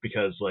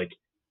because, like,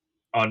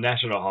 on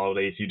national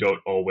holidays, you don't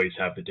always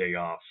have the day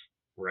off,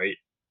 right?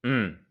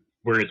 Mm.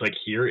 Whereas, like,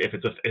 here, if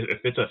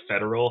it's a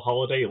federal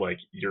holiday, like,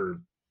 you're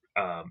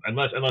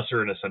unless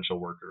you're an essential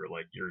worker,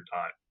 like, you're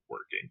not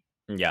working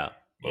Yeah,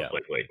 most yeah.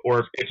 likely,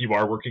 or if you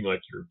are working,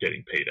 like, you're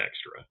getting paid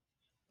extra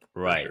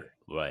for Right, sure.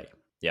 right.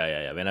 Yeah,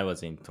 yeah, yeah. When I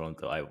was in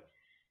Toronto,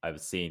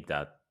 I've seen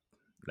that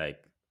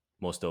like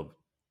most of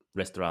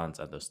restaurants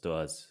and the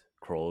stores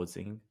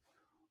closing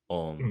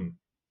on Mm,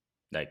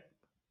 like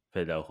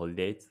federal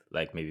holidays,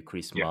 like maybe yeah,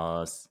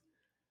 Christmas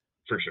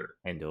for sure.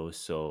 and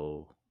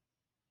also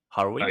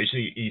Halloween.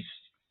 Usually East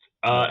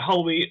No.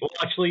 Halloween. Well,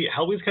 actually,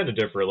 Halloween's kind of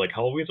different. Like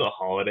Halloween's a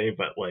holiday,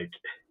 but like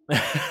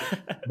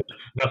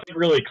nothing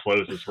really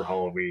closes for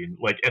Halloween.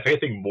 Like if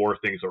anything, more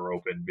things are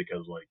open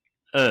because like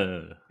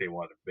uh, they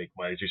want to make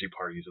money. It's usually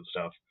parties and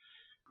stuff.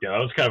 Yeah, that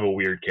was kind of a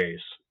weird case.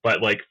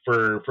 But like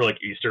for like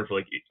Easter, for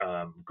like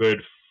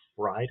Good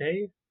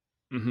Friday,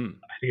 hmm.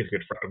 I think it's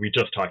Good Friday. We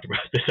just talked about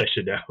this. I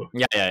should know.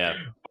 Yeah, yeah,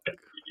 yeah.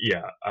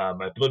 Yeah, I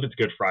believe it's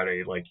Good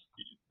Friday. Like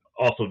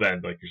also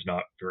then like there's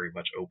not very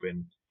much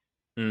open.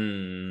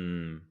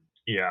 Mm.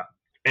 Yeah.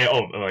 And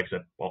like I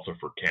said, also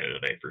for Canada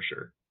Day for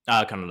sure.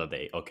 Canada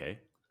Day. Okay.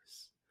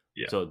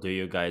 Yeah. So, do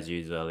you guys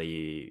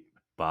usually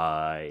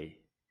buy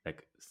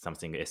like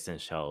something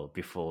essential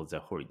before the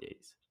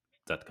holidays?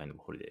 That kind of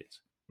holidays.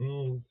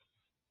 Mm,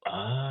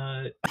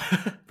 uh,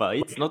 But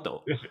it's not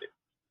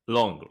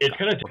long it's time.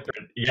 kind of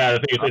different. Yeah, the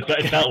thing is,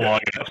 it's not Okay, long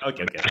enough okay,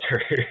 to okay.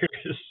 matter.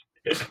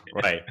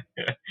 Right.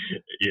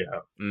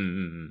 Yeah.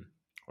 Mm-hmm.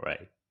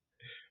 Right.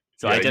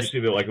 So I Yeah, just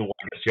usually like the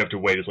longest you have to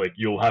wait is like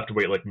you'll have to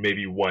wait like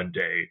maybe one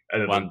day,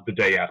 and then one. the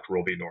day after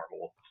will be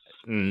normal.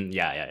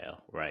 Yeah, yeah, yeah.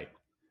 Right.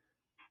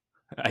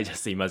 I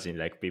just imagine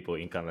like people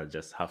in Canada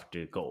just have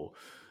to go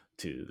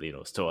to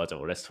stores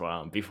or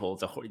restaurant before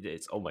the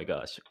holidays. Oh my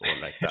gosh, or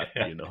like that.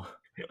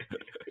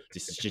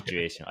 This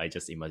situation. I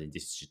just imagine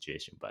this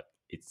situation, but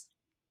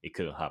it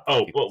couldn't happen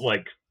Oh well, because.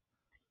 like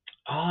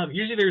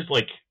usually there's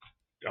like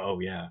oh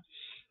yeah,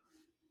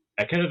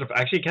 it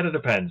kind of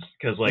depends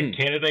because like Mm,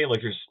 Canada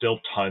like there's still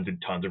tons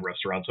and tons of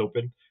restaurants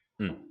open,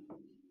 mm.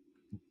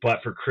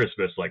 but for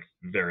Christmas like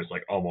there's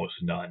like almost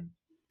none.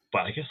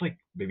 But I guess like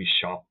maybe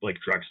like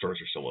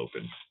drugstores are still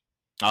open.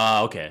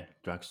 Okay.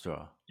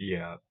 Drugstore.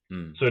 Yeah,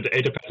 Mm. so it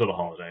depends on the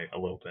holiday a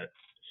little bit.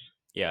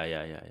 Yeah,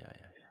 yeah, yeah, yeah,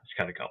 It's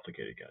kind of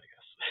complicated, I guess.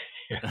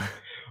 Yeah. yeah.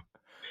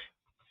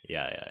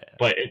 Yeah, yeah, yeah.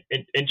 But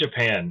in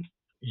Japan,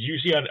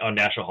 usually on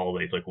national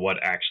holidays, like what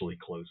actually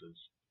closes.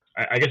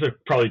 I guess it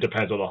probably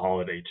depends on the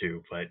holiday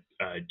too, but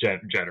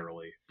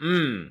generally,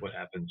 Mm. what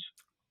happens?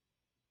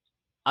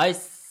 I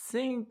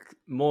think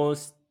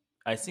most.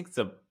 I think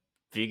the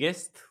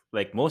biggest,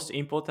 like most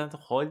important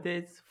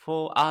holidays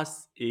for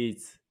us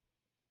is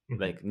Hmm.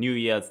 like New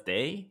Year's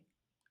Day.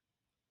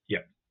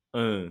 Yeah.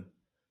 Mm.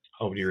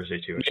 Oh, New Year's Day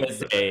too. I New should have Year's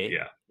said that. Day.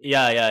 Yeah.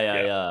 Yeah, yeah, yeah,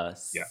 Yeah. yeah.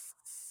 Yeah.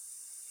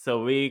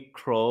 So we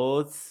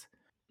close.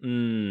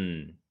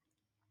 Mm,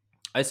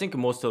 I think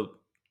most of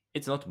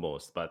it's not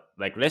most, but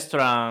like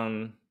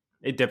restaurant.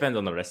 It depends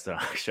on the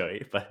restaurant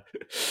actually, but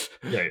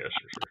Yeah. Yeah. Sure.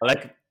 Sure.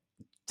 like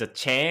the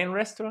chain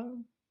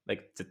restaurant,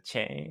 like the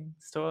chain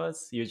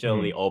stores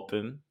usually Hmm.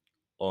 open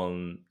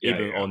on Yeah.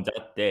 even Yeah. on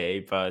that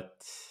day,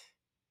 but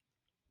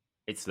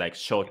it's like I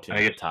shortened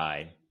guess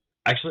time.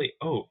 actually.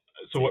 Oh,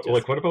 so They what? just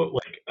Like, what about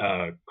like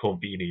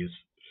convenies?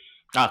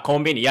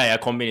 convenience. Yeah, yeah,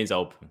 convenience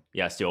open.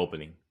 Yeah, still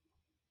opening.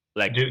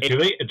 Like Do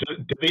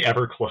they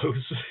ever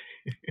close?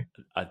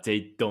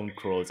 they don't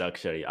close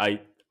actually.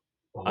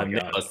 Oh my I've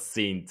gosh. never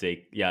seen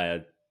they yeah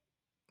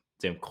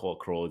them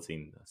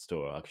closing the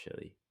store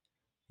actually.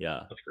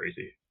 Yeah, That's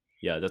crazy.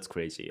 yeah, that's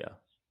crazy. Yeah,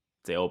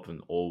 they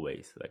open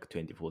always like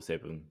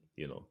 24/7.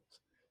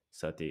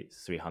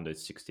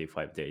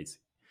 365 days.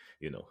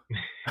 You know.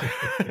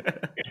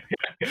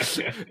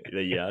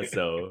 Yeah.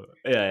 So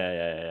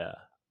yeah.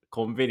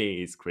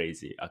 Convenience is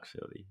crazy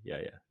actually.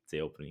 Yeah.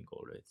 They opening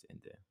always and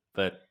then,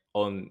 but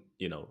on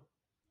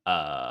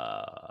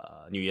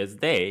New Year's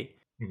Day,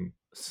 Mhm.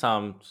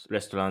 some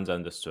restaurants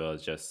and the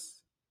stores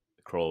just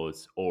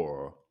close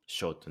or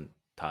shorten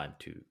time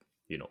to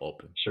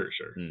open. Sure.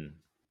 Mm. Mhm.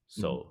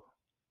 So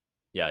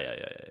yeah.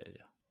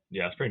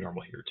 Yeah, it's pretty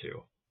normal here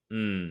too,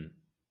 Mm.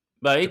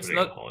 But it's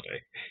depending on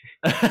the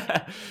not.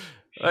 holiday.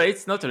 Well,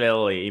 it's not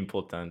really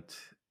important,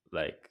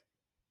 like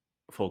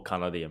for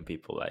Canadian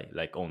people,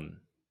 like on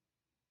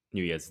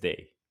New Year's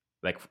Day,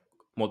 like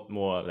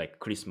more like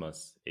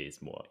Christmas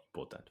is more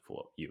important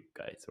for you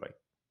guys, right?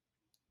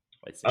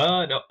 I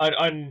think No,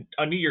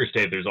 on New Year's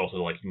Day, there's also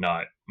like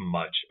not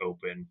much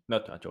open.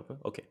 not much open.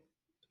 Okay.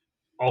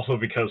 Also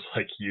because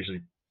like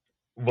usually,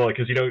 well,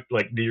 because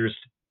like New Year's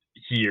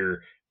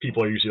here,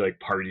 people are usually like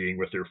partying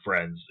with their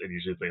friends, and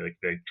usually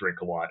they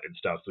drink a lot and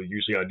stuff. So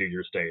usually on New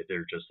Year's Day,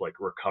 they're just like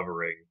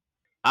recovering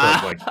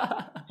from like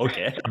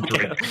Okay. from Okay.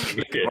 drinking.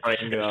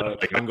 Recovering So,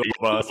 like hangover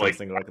or like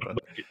something like that.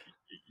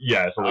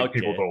 yeah, so like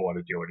people Okay. don't want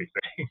to do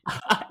anything.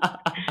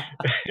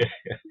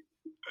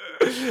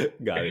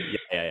 Got it.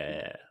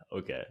 Yeah.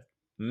 Okay.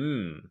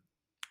 Hmm.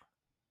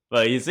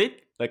 But is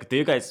it like, do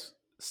you guys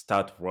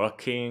start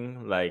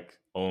working like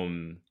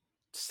on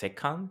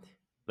second,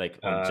 like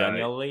on uh,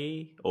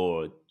 January,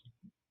 or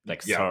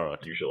like yeah, third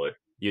usually.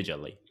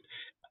 usually?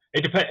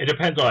 It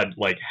depends on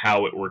like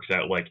how it works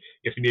out. Like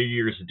if New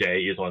Year's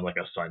Day is on like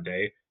a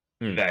Sunday,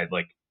 Mm. then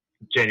like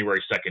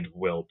January 2nd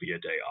will be a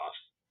day off.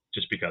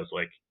 Just because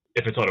like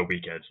if it's on a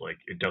weekend, like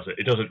it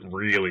doesn't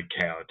really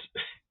count.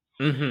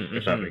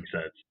 If that Mm-hmm. makes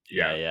sense.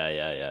 Yeah.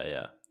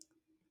 Yeah.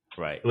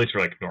 Right. At least for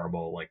like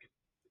normal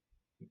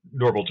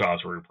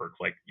jobs where we work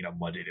like,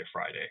 Monday to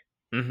Friday.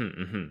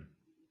 Mm-hmm.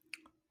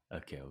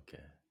 Okay.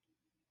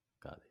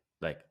 Got it.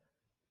 Like,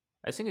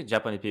 I think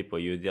Japanese people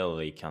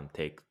usually can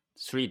take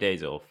 3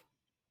 days off.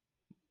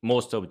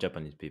 Most of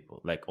Japanese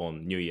people, like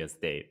on New Year's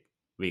Day,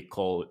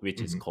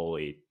 which is Hmm. called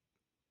it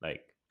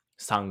like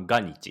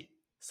Sanganichi.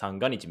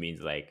 Sanganichi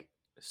means like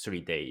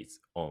 3 days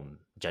on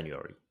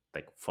January,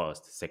 like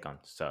first, second,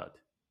 third.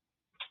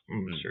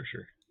 Mm.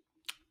 Sure.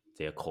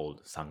 They are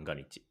called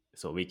Sanganichi.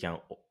 So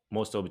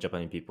most of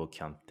Japanese people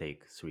can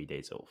take 3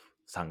 days off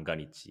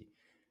Sanganichi,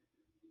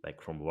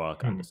 like from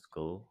work and Mm,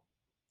 school.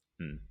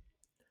 Mm.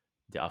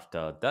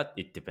 After that,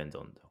 it depends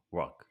on the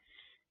work.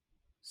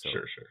 So,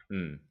 sure.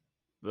 mm.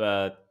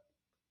 But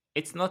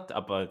it's not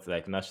about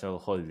like national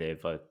holiday.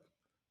 But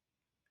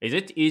is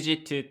it easy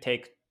to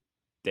take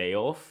day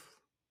off?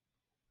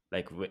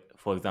 Like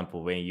for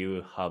example, when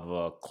you have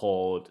a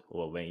cold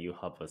or when you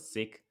have a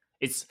sick,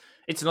 it's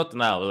not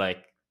now.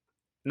 Like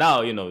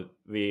now,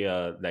 we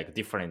are like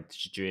different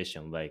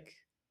situation. Like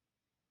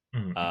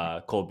Hmm.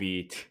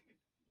 COVID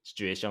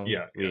situation. We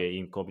Yeah. are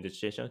in COVID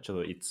situation, so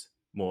it's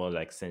more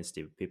like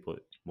sensitive. People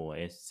more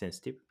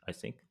sensitive, I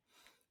think.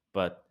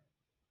 But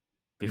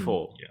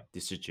before Yeah.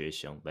 this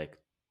situation, like,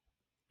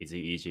 is it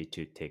easy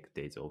to take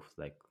days off,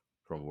 like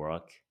from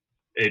work?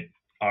 It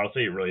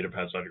honestly, it really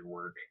depends on your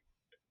work.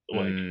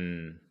 Like,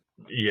 Mm.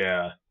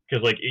 yeah,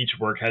 because like each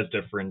work has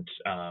different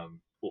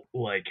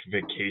like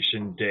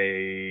vacation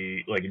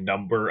day, like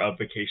number of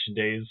vacation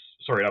days.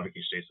 Sorry, not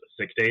vacation days,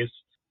 sick days.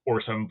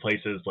 Or some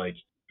places like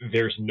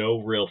there's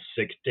no real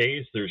sick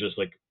days. There's just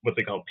like what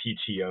they call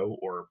PTO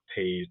or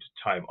paid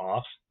time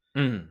off.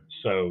 Mm.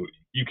 So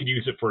you can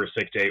use it for a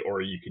sick day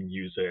or you can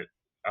use it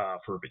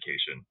for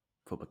vacation.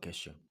 For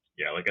vacation.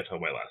 Yeah, like that's how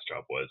my last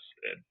job was.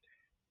 And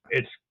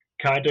it's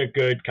kind of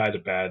good, kind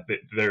of bad.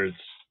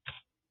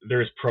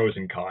 There's pros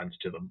and cons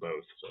to them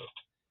both. So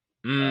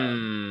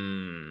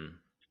um, Mm.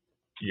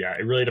 yeah,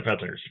 it really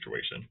depends on your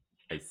situation.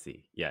 I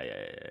see.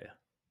 Yeah.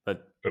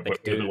 But But like,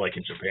 what is it like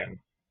in Japan?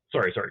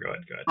 Sorry. Go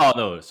ahead. oh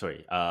no,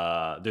 sorry.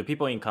 Do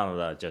people in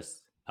Canada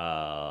just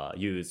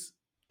use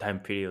time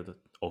period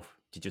of?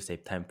 Did you say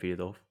time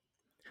period of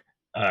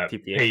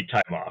TPS? Paid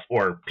time off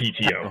or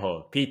PTO.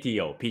 Oh, PTO,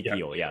 Yeah,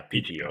 PTO, yeah, PTO.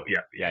 PTO.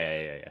 Yeah.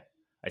 Yeah.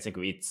 I think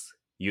it's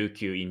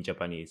UQ in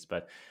Japanese,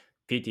 but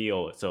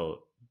PTO.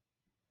 So,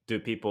 do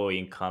people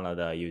in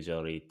Canada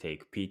usually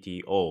take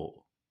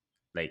PTO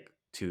like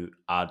to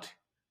add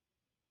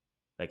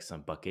like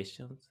some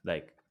vacations?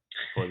 Like,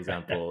 for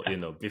example,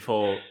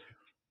 before,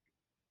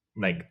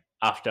 Mm. like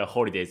after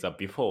holidays or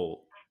before,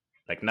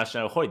 like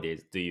national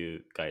holidays, do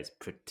you guys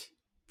put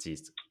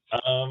this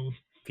Um.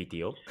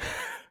 PTO?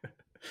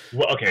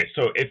 Well, okay.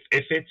 So if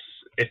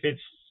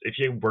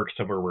you work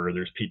somewhere where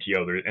there's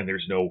PTO and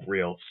there's no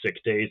real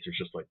sick days, there's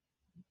just like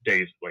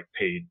days like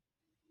paid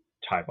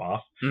time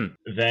off, Mm.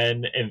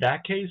 then in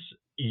that case,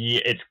 yeah,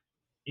 it's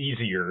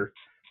easier,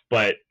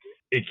 but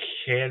it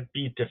can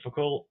be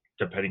difficult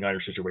depending on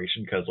your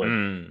situation because like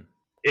Mm.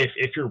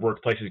 if your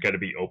workplace is going to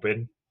be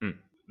open, Mm.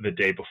 the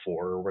day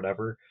before or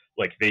whatever,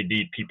 like they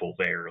need people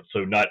there,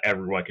 so not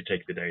everyone can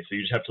take the day. So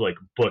you just have to like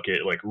book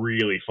it like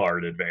really far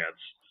in advance.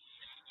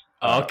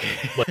 Like Okay.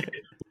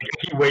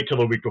 if you wait till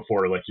the week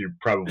before, like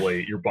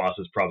your boss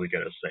is probably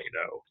gonna say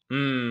no.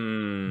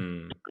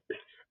 Mm.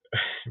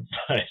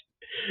 But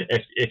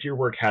if your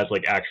work has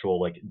like actual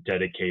like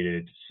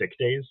dedicated sick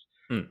days,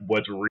 Mm.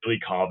 what's really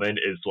common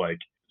is like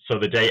so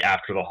the day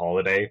after the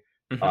holiday,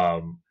 Mhm.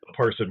 a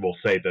person will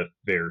say that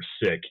they're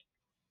sick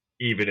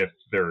even if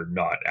they're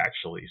not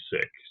actually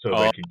sick, so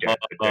Oh, they can get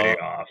the day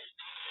off.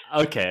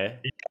 okay.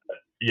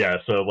 Yeah,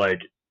 so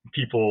like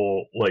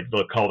people like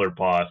they'll call their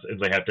boss and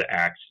they have to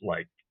act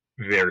like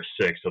they're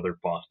sick so their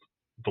boss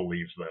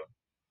believes them.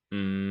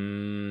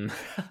 Mm.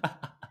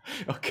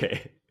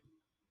 Okay.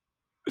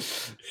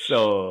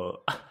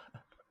 So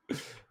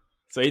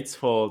so it's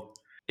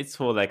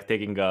for like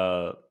taking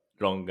a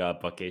longer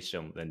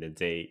vacation and then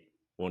they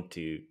want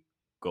to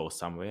go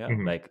somewhere.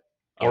 Mhm. Like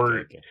okay, Or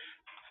okay.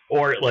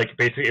 or like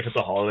basically if it's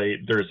a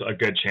holiday, there's a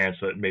good chance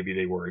that maybe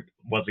they were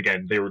once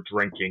again they were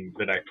drinking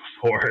the night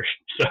before,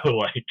 so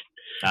like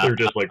Ah, they're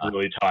just like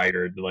really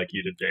tired and like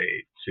need a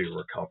day to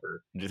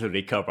recover. to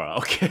recover.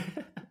 Okay.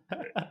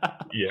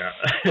 Yeah.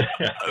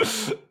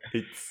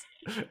 it's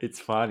it's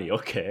funny.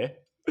 Okay.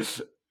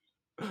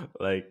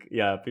 Like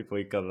yeah,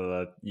 people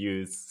gonna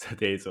use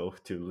days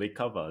off to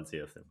recover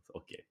their things.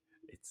 Okay.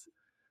 It's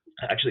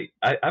Actually,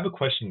 I have a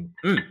question.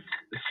 mm,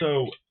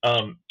 So,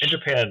 in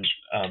Japan,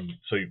 of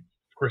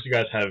course you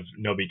guys have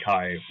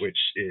Nomikai, which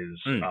is,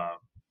 mm.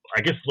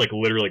 I guess like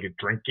literally like a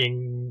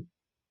drinking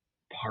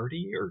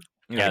party or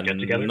kind Yeah, of get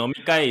together,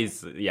 nomikai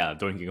is yeah,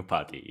 drinking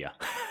party, yeah.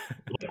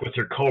 like with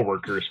your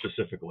coworkers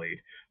specifically.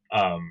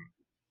 Um,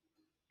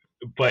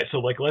 but so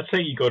like let's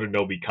say you go to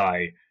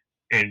Nomikai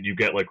and you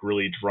get like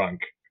really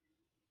drunk,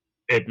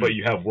 but Mm.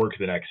 you have work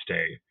the next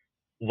day.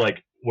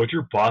 Like, would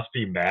your boss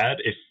be mad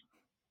if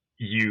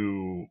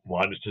you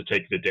wanted to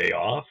take the day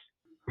off?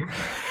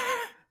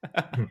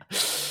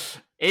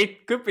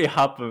 It could be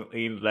happen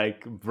in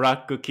like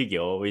black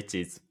kigyo, which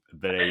is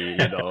very,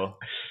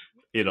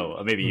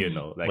 maybe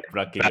like Like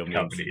black bad kigyo means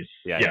companies.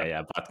 yeah, Yeah. yeah,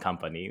 yeah, bad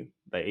company.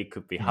 Like it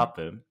could be Mhm.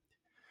 happen,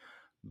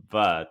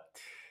 but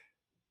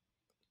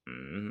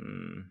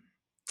mm,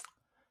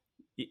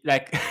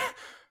 like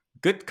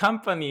good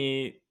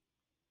company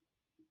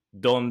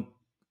don't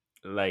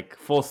like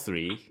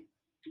forcefully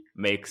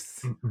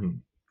makes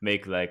Mhm.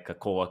 make like a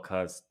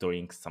coworkers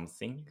drink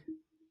something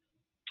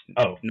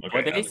Oh,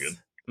 okay, that's good.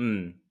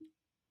 nowadays.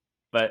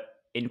 But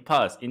in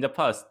the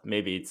past,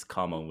 maybe it's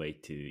common way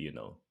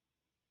to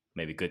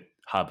maybe good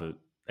have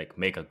like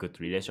make a good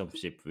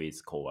relationship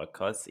with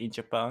coworkers in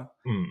Japan.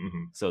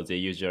 Mhm. So they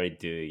usually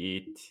do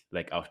it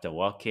like after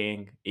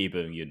working,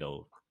 even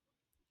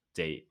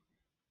they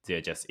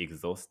they're just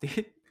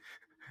exhausted,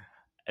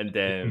 and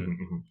then Mhm,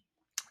 mhm.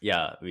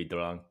 yeah, we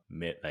drank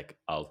like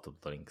out of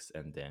drinks,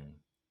 and then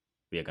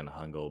we are gonna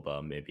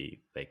hangover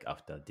maybe like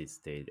after this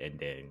day, and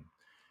then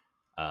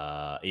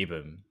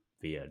even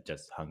we are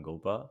just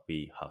hungover,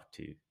 we have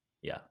to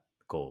yeah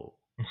go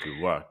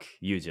to work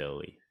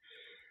usually.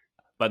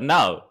 But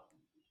now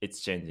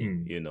it's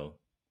changing, Mm.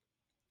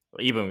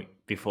 even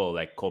before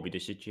like COVID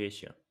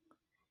situation,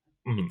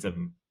 Mhm, it's a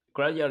mhm.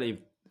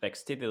 gradually like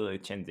steadily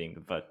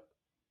changing, but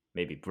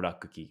maybe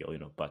black key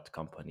bad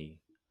company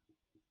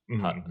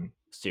Mhm, ha- mhm.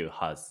 still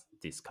has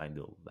this kind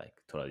of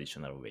like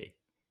traditional way.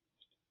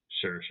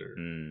 Sure, sure.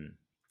 Mm, Yeah,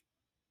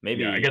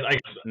 maybe I guess,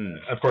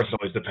 mm, of course, it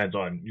always depends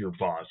on your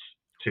boss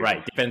too.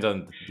 right, depends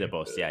on the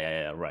boss. Yeah,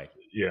 yeah, yeah, right.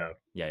 Yeah.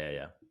 Yeah, yeah,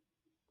 yeah.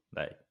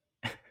 Like,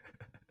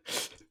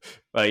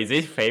 well, is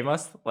it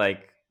famous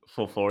like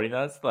for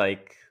foreigners?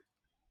 Like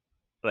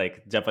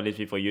Japanese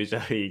people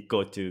usually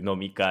go to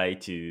nomikai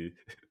to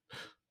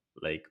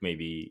like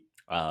maybe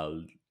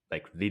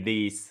like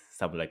release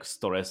some like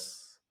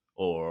stress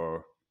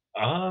or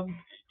Um,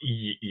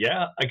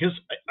 yeah, I guess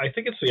I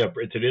think it's yeah,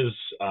 it is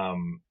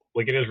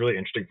like it is really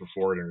interesting for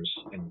foreigners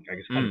and I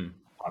guess kind of mm,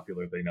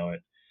 popular they know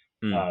it.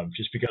 mm,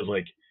 Just because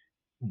like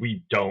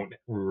we don't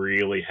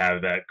really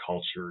have that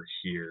culture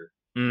here.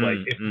 Like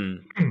mm, if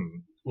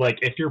mm. like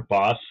if your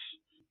boss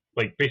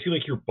like basically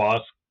like your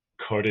boss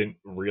couldn't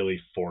really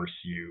force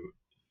you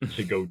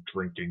to go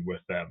drinking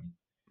with them.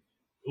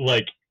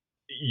 Like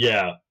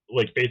yeah,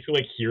 like basically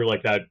like here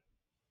like that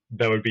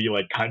would be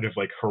like kind of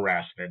like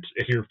harassment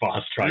if your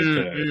boss tried Mm,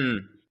 to mm.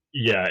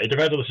 yeah, it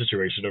depends on the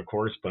situation of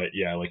course, but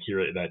yeah, like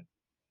here that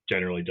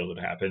generally doesn't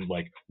happen.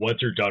 Like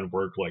once you're done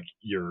work, like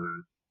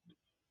you're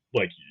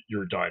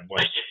done.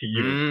 Like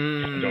you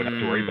don't have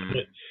to worry about Mm.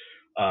 it.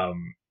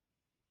 Um,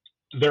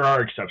 there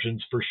are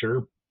exceptions for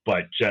sure,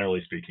 but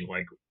generally speaking,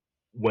 like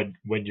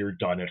when you're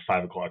done at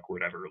 5 o'clock or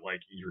whatever,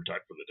 like you're done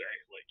for the day.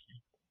 Like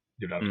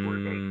you don't have to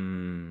worry about it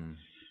Mm.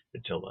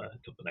 until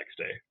the next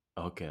day.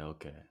 Okay,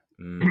 okay.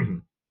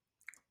 Mm.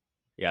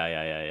 Yeah,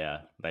 yeah, yeah,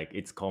 yeah. Like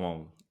it's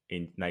common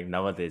in like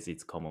nowadays.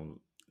 It's common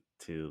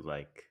to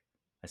like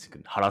I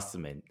think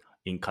harassment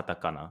in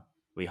katakana.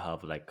 We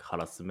have like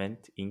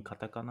harassment in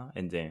katakana,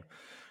 and then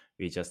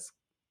we just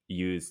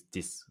use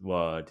this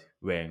word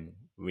when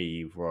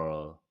we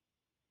were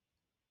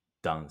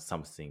done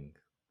something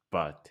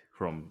bad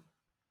from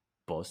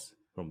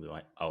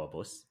our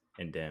boss,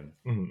 and then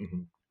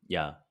Mm-hmm.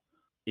 yeah,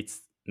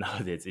 it's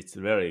nowadays it's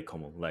very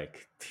common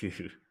like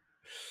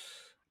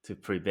to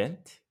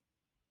prevent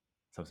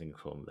something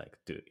from like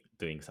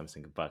doing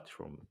something bad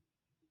from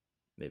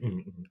maybe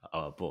Mm-hmm.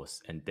 our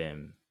boss, and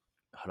then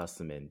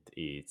harassment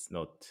is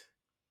not.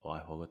 Oh,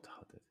 I forgot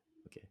how to.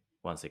 Okay,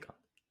 1 second.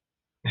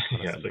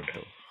 Yeah, it's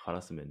okay. ハ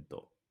ラスメン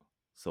ト。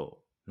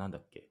そう、なんだ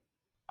っけ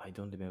I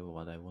don't remember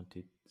what I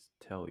wanted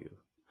to tell you.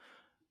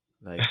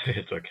 Like,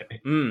 It's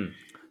okay.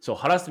 So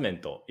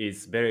harassment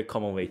is very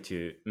common way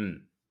to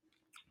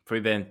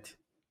prevent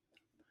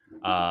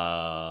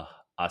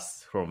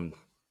us from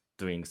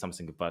doing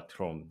something bad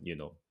from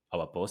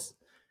our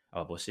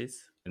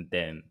bosses, and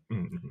then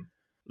Mm-hmm.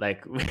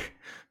 like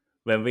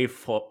when we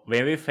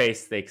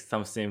face like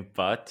something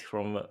bad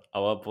from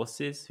our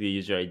bosses, we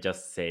usually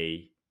just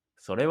say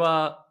それ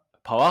は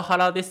パワハ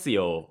ラです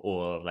よ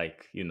or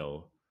like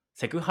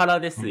セクハラ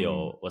です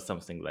よ or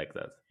something like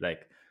that.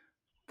 Like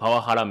パ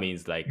ワハラ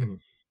means like Mm-hmm.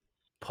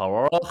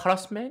 power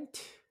harassment.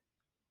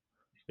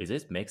 Does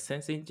this make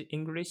sense in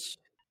English?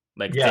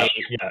 Like Yeah, they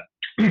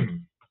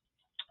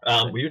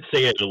yeah. We would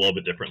say it a little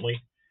bit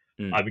differently.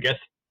 mm, I guess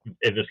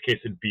in this case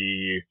it'd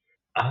be,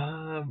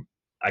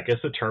 I guess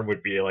the term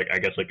would be like, I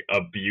guess like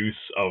abuse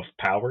of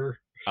power.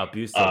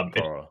 abuse of Um,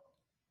 it's power.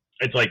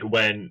 it's like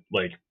when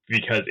like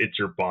because it's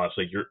your boss,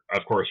 like you're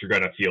of course you're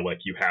gonna feel like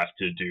you have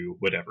to do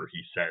whatever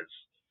he says.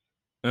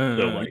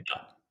 So like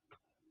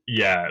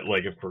yeah,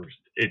 like of course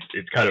it's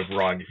kind of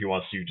wrong if he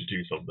wants you to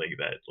do something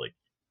that like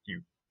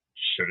you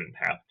shouldn't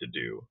have to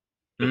do.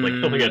 It's like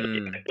something that's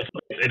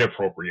it's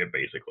inappropriate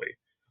basically.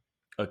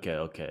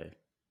 Okay.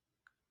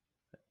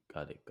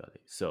 Got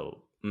it.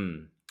 So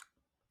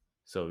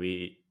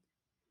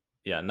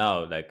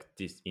now like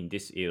this in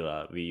this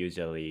era we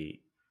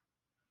usually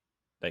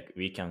like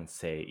we can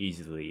say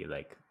easily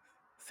like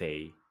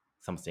say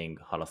something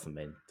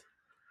harassment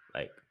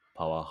like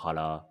power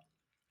hara,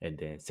 and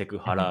then Mhm,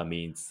 sekuhara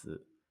means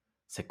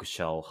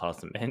sexual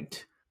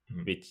harassment,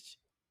 mhm, which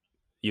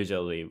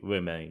usually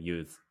women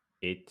use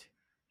it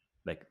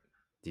like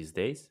these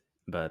days,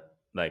 but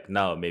like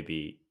now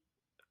maybe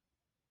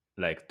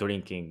like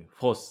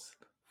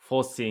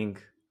forcing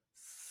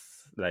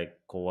like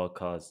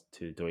coworkers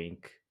to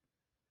drink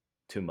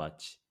too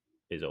much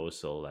is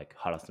also like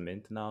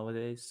harassment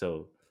nowadays.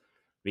 So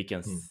we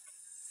can mhm,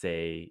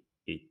 say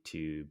it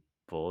to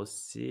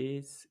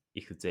bosses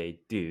if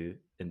they do,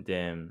 and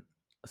then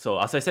so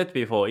as I said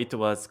before, it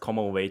was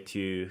common way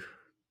to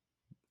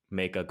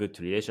make a good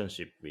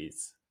relationship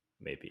with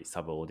maybe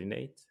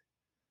subordinates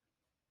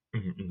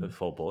mhm, mhm.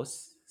 for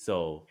boss.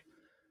 So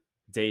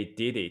they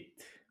did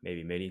it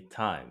maybe many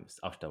times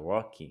after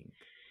working,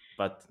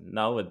 but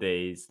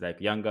nowadays like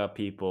younger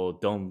people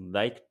don't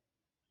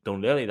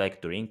really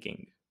like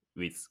drinking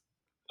with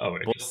Oh,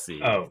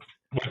 bosses. oh,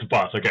 what's the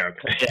boss? Okay,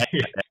 Yeah,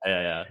 okay.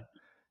 yeah.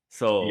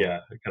 So Yeah,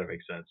 it kind of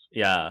makes sense.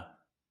 yeah,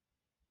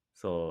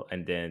 so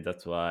and then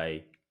that's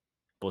why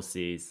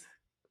bosses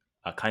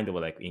are kind of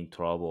like in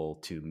trouble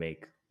to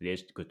make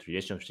good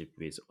relationship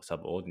with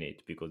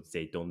subordinate because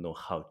they don't know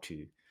how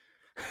to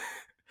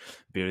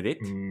build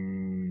it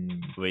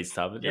Mm, with yeah,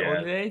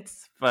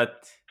 subordinates,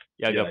 but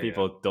younger yeah.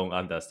 people don't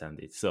understand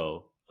it.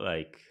 So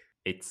like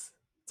it's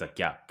the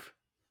gap,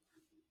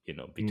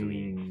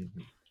 between Mm,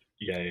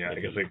 yeah. I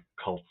guess maybe like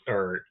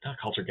or not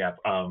culture gap.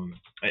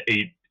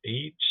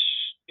 Age.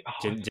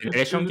 Oh,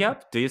 generation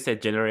gap. Do you say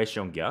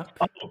generation gap?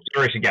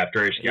 generation gap.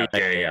 Generation Yeah,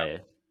 gap. Yeah,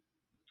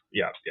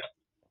 yeah,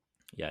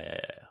 yeah, yeah.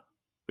 yeah.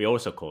 We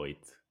also call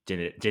it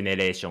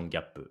generation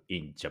gap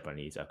in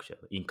Japanese,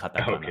 actually, in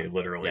Okay, katakana.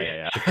 literally.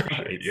 Yeah.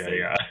 It's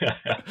same.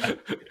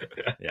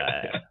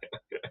 Yeah. Yeah.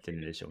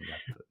 Generation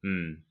gap.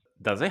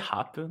 Does it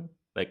happen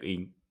like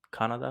in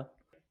Canada?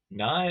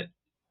 Not.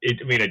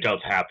 I mean, it does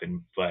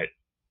happen, but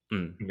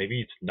Mm.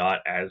 maybe it's not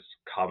as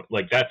common.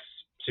 Like that's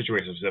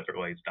situation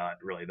specifically. It's not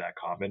really that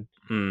common.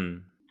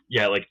 Mm.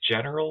 Yeah, like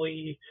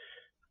generally,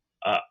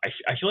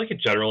 I feel like in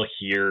general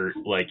here,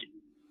 like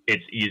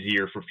it's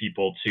easier for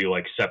people to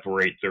like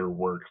separate their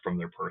work from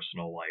their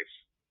personal life.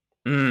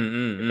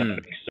 If that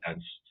Mm. makes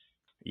sense.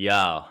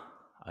 Yeah,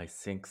 I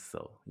think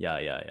so.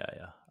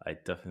 Yeah. I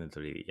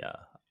definitely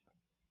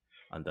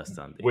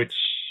understand Which, it.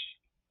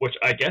 which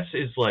I guess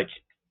is like,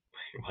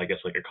 I guess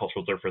like a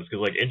cultural difference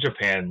because like in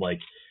Japan, like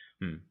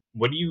Mm.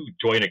 when you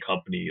join a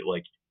company,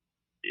 like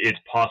it's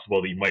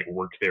possible that you might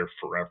work there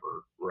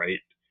forever, right?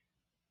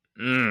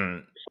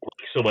 Mm.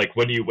 So like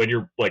when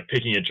you're like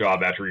picking a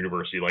job after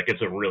university, like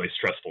it's a really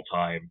stressful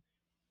time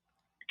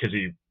because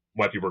you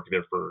might be working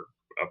there for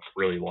a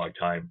really long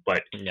time.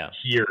 But Yeah.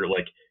 here,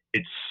 like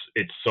it's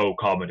it's so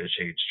common to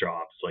change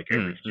jobs like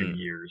every few Mm.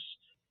 years.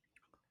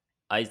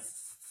 I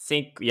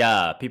think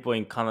people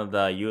in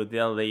Canada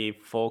usually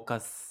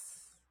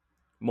focus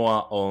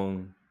more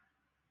on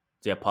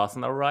their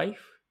personal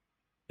life.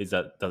 Is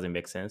that doesn't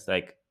make sense?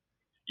 Like,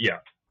 Yeah.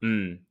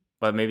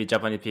 but maybe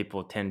Japanese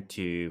people tend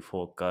to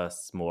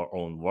focus more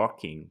on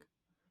working,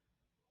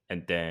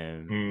 and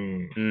then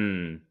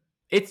Mm,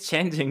 it's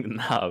changing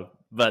now.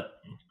 But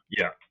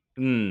Yeah.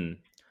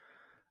 Mm.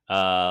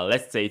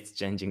 Let's say it's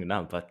changing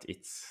now, but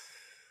it's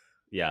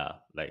yeah,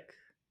 like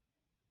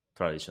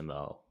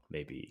traditional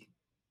maybe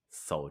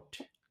thought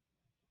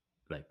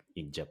like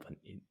in Japan,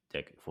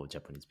 like for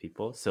Japanese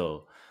people.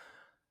 So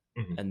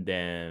Hmm. and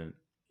then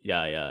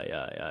yeah.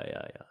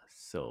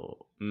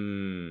 So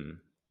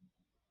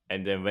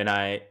and then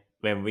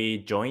when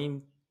we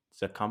joined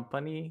the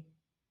company,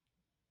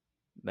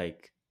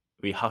 like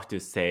we have to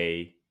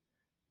say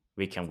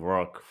we can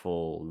work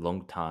for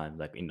long time,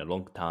 like in a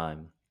long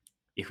time,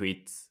 if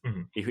it's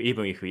Hmm. if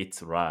even if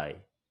it's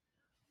right,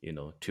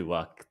 to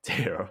work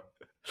there,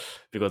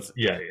 because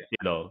Yeah,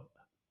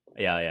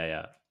 yeah,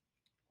 yeah,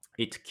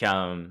 it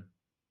can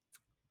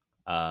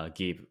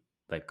give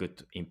like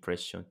good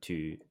impression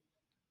to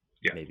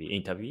yeah, maybe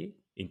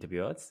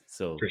interviewers.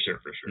 So, for sure,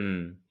 for sure.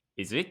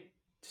 is it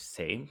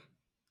same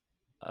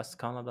as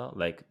Canada?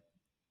 Like,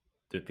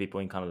 do people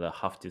in Canada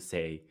have to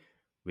say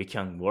we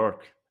can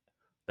work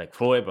like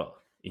forever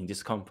in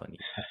this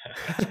company?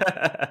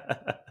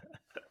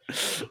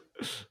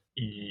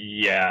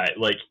 Yeah,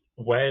 like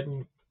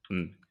when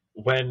Mm,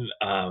 when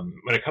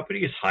a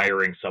company is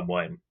hiring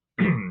someone,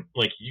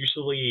 like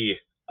usually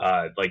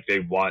like they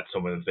want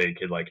someone that they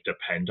could like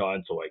depend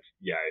on. So like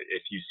yeah,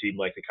 if you seem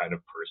like the kind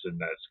of person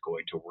that's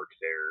going to work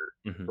there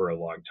mhm, for a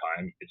long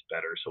time, it's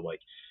better. So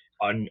like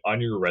on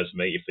your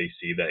resume, if they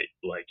see that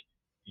like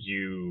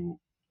you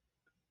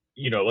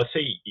let's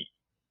say,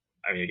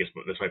 I mean, I guess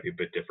this might be a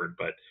bit different,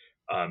 but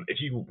if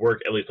you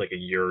work at least like a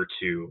year or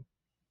two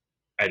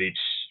at each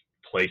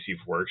place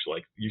you've worked,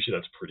 like usually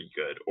that's pretty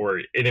good. Or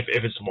and if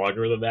it's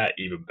longer than that,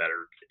 even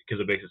better,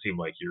 because it makes it seem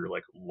like you're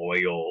like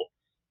loyal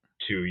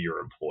to your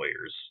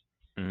employers.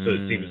 So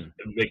mm,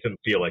 it makes them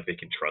feel like they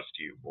can trust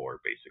you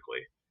more,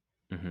 basically.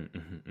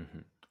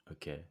 mhm.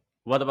 Okay.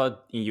 What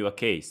about in your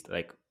case?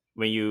 Like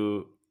when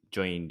you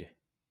joined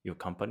your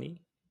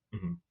company,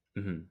 Hmm.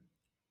 mhm,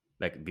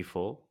 like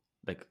before,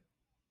 like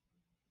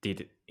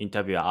did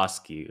interviewer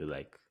ask you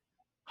like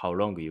how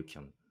long you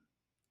can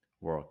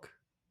work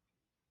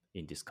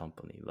in this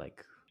company?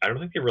 Like, I don't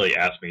think they really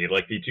ask me.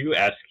 Like they do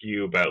ask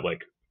you about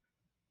like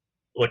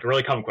a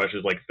really common question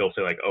is like they'll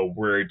say like, oh,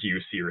 where do you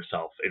see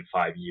yourself in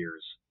 5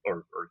 years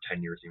or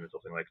 10 years, even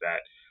something like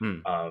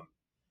mm, that.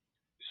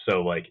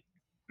 So like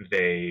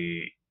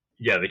they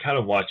yeah they kind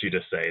of want you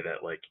to say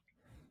that like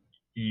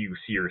you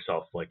see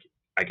yourself like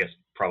I guess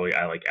probably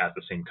at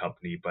the same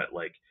company but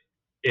like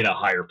in a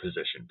higher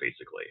position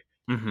basically.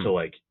 So mhm,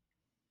 like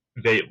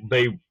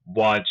they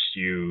want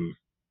you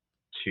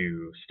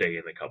to stay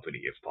in the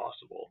company if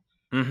possible.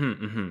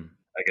 mhm,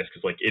 I guess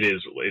because like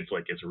it's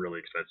like it's really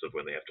expensive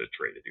when they have to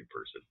train a new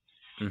person.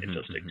 It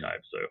does take mhm.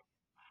 time, so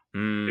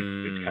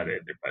it's kind of Mm,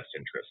 in their best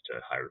interest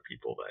to hire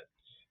people that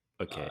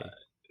uh, okay.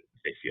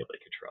 they feel they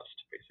can trust,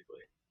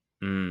 basically.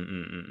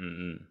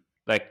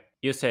 Like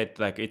you said,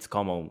 like it's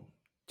common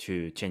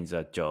to change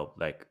that job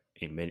like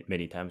in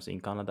many times in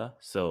Canada.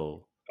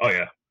 So, Oh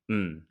yeah.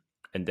 mm,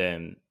 and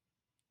then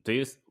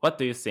what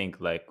do you think?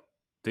 Like,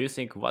 do you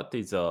think what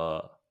is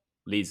a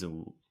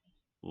reason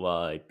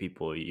why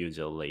people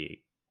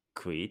usually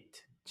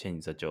quit,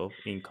 change the job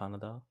in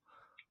Canada?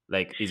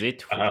 Like, is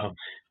it Um,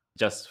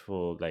 just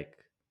for like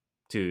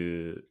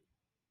to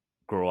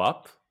grow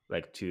up,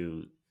 like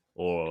to,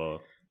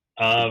 or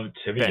it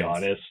to be depends?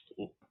 honest,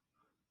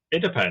 it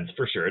depends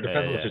for sure. It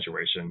depends on the Yeah.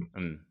 situation.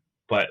 Mm,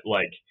 But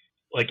like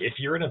if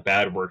you're in a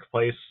bad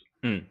workplace,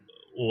 mm,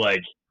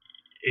 like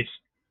it's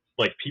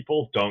like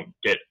people don't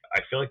get.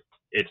 I feel like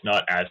it's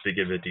not as big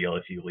of a deal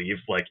if you leave.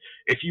 Like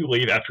if you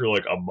leave after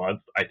like a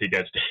month, I think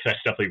that's that's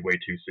definitely way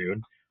too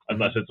soon,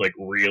 unless mhm, it's like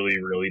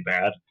really really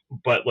bad.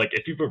 But like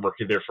if you've been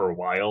working there for a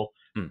while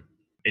mm,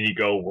 and you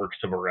go work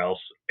somewhere else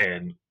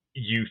and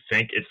you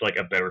think it's like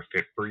a better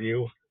fit for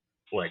you,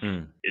 like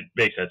mm, it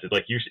makes sense. It's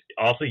like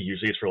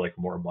usually it's for like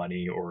more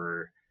money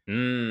or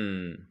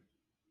mm.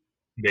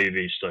 maybe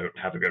they just don't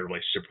have a good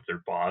relationship with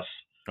their boss.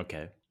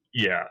 Okay.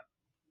 Yeah,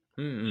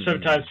 Mm, mm,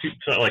 sometimes mm.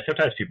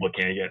 sometimes people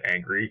can get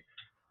angry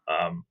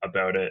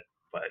about it,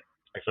 but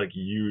I feel like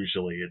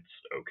usually it's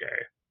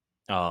okay.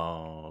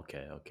 Oh,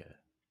 okay.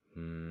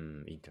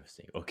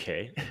 Interesting.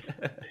 Okay.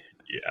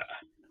 Yeah,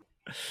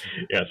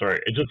 yeah. Sorry,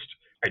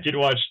 I did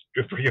watch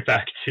bring it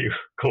back to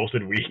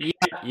Golden Week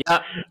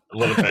Yeah. a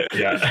little bit.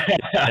 Yeah,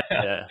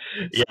 Yeah.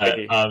 yeah.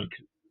 Sorry.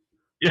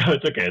 Yeah,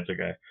 it's okay. It's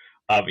okay.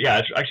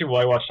 Yeah, actually,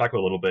 what I watched talk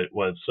about a little bit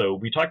was so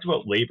we talked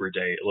about Labor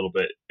Day a little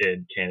bit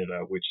in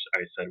Canada, which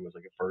I said was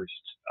like a first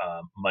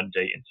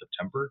Monday in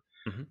September.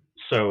 Mhm.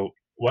 So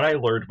what I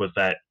learned was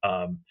that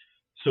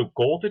so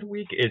Golden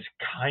Week is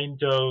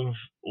kind of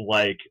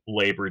like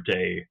Labor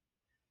Day.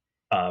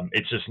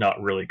 It's just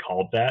not really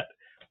called that.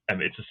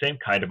 It's the same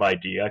kind of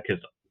idea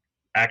because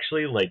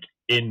actually, like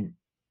in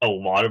a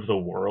lot of the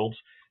world,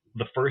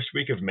 the first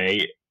week of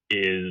May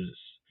is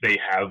they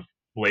have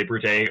Labor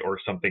Day or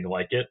something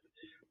like it.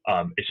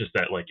 It's just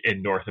that like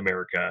in North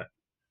America,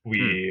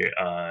 Mm, we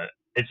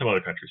in some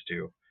other countries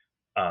too,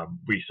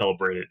 we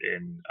celebrate it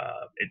in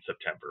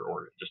September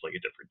or just like a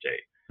different day.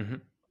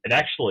 mhm. And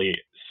actually,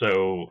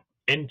 so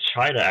in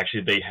China,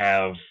 actually they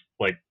have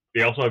like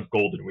they also have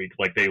Golden Week.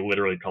 Like they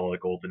literally call it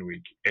Golden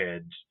Week,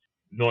 and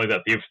not only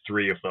that, they have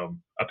 3 of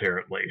them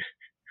apparently,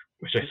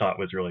 which I thought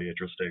was really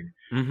interesting.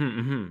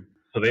 Mm-hmm.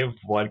 So they have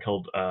one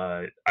called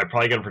I'm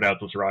probably gonna pronounce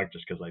this wrong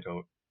just because I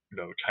don't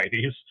know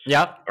Chinese,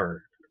 Yeah.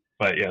 or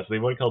but yeah, so they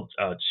have one called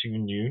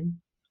Chunyun,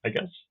 I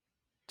guess,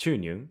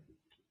 Chunyun.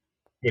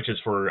 which is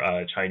for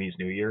Chinese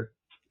New Year.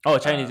 Oh,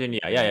 Chinese New Year.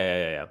 Yeah, yeah,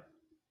 And yeah, yeah.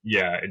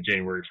 yeah, in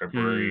January,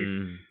 February.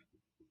 Mm.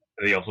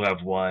 They also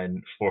have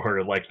one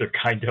for like their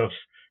kind of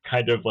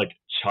like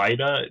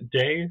China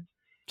Day.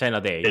 China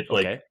Day. It's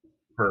like Okay.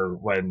 for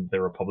when the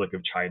Republic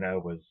of China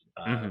was,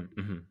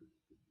 Mm-hmm.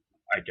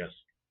 I guess,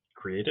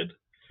 created.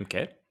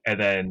 Okay. And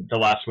then the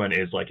last one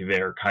is like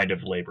their kind of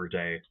Labor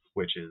Day,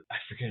 which is I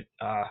forget.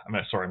 I'm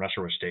not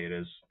sure which day it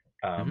is.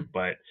 Mm-hmm.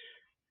 But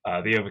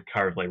they have a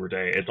kind of Labor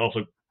Day. It's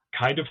also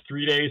kind of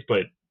 3 days,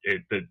 but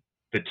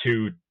the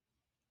 2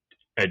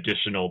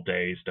 additional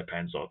days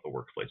depends on the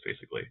workplace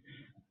basically.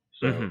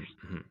 So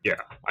Mm-hmm. yeah,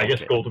 I guess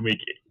Okay. Golden Week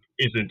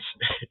isn't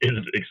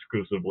isn't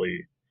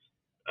exclusively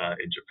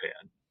in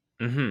Japan.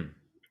 Mm-hmm.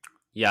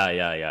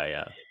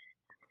 Yeah.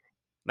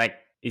 Like,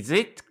 is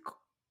it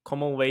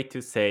common way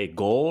to say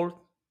gold?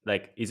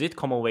 Like, is it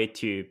common way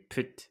to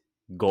put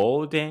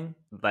golden?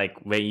 Like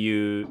when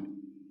you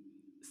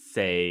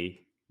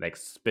say like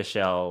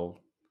special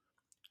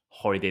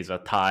holidays or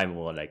time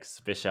or like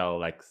special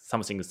like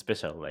something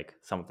special like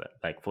something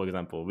like for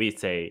example we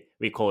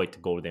call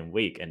it golden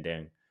week and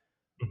then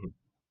Mhm.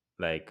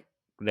 like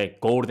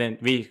golden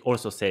we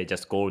also say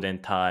just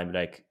golden time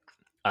like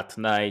at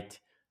night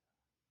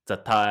the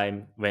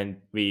time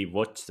when we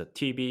watch the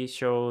TV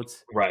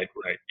shows. Right,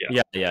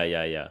 yeah.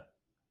 Yeah.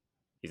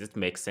 Does it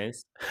make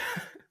sense?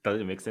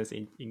 Does it make sense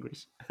in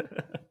English?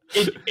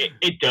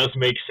 It does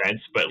make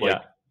sense, but like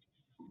Yeah.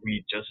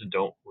 we just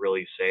don't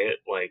really say it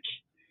like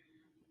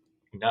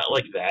not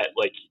like that.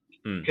 Like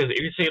Mm. because if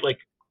you say like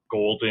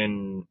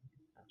golden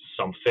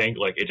something,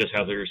 like it just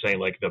has you're saying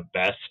like the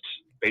best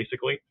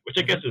basically, which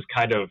I guess Mhm. is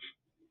kind of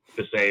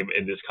the same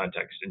in this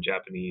context in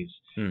Japanese.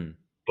 Mm.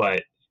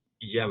 But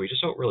yeah, we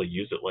just don't really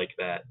use it like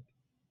that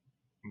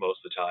most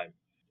of the time.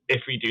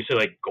 If we do say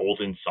like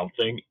golden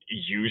something,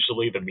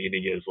 usually the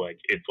meaning is like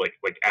it's like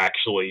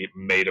actually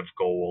made of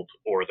gold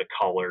or the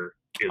color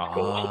is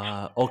gold.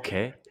 Ah,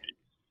 okay.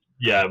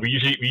 Yeah, we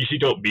usually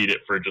don't mean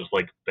it for just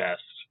like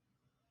best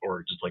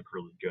or just like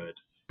really good.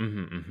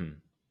 Mm-hmm.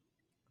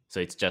 So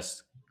it's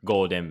just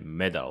golden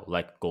medal,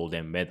 like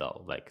golden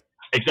medal, like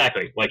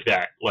Exactly, like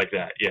that.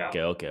 Yeah,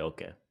 okay.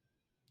 And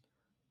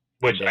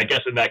which I then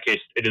guess in that case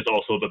it is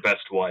also the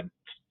best one.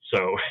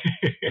 So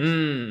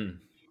mm,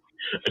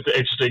 it's an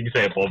interesting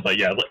example, but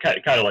yeah,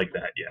 kind of like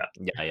that. Yeah.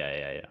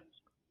 yeah.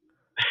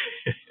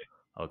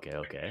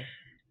 Okay.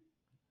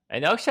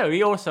 And actually,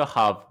 we also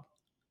have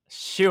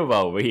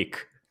Silver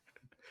Week.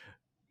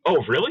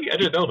 Oh, really? I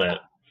didn't know that.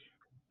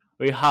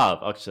 We have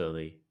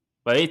actually,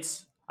 but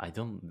it's I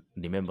don't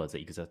remember the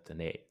exact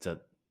name, the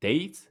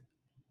dates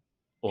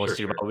or Sure,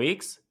 Silver sure.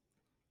 Weeks,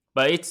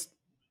 but it's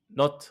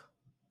not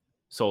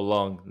so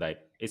long. Like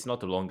it's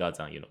not longer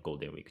than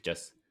Golden Week.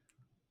 Just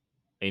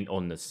in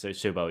on the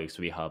Silver Weeks,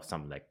 we have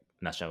some like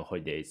national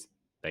holidays,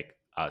 like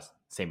as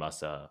same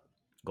as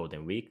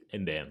Golden Week,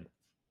 and then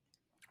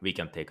we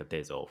can take a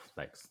days off,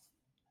 like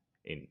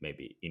in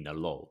maybe in a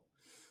row.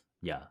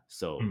 Yeah.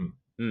 So Mm.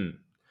 mm,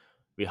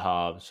 we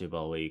have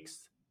Silver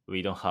Weeks.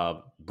 We don't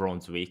have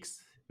Bronze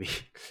Weeks. We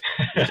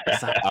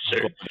just have Sure.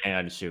 Golden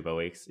and Silver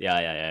Weeks.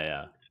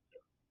 Yeah.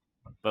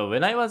 But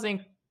when I was a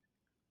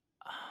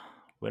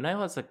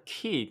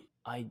kid,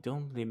 I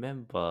don't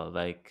remember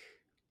like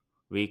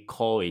we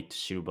call it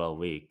Silver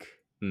Week.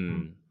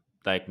 Mm.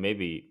 Like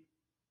maybe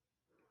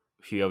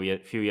few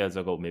years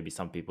ago, maybe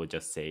some people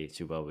just say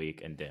Silver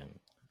Week, and then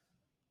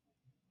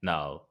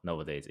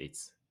nowadays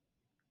it's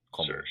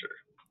Sure, common sure.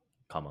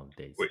 common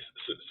days. Wait,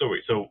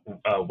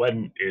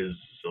 when is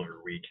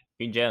Silver Week?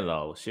 In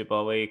general,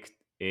 Silver Week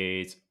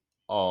is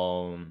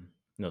on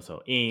no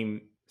so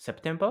in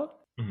September,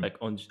 Mhm. like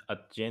on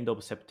at the end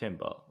of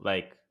September,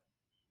 like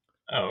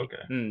Oh,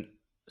 okay.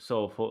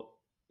 so for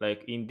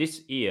like in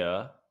this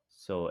year,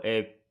 so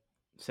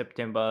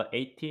September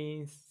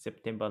 18th,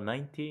 September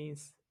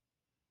 19th,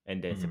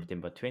 and then Mhm.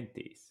 September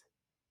 20th.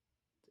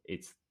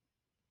 It's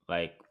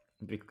like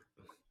bec-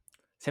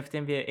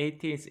 September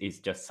 18th is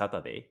just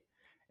Saturday,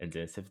 and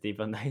then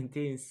September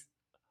 19th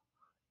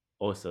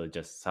also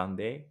just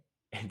Sunday,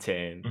 and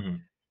then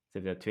Mhm.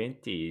 September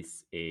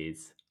 20th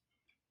is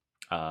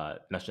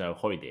national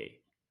holiday,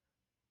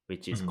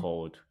 which is Mhm.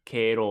 called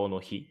Keiro no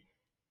Hi.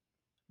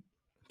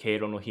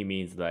 Keiro no Hi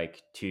means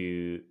like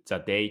to the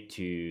day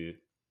to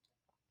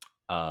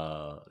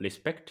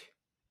respect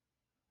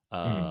Mhm.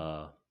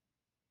 uh,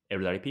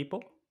 elderly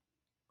people.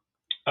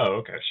 Oh,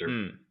 okay, sure.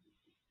 Mm.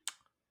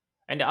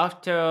 And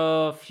after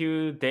a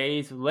few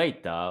days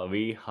later,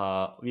 we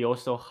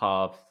also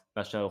have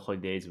national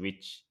holidays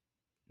which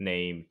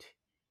named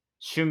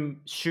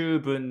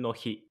Shubun no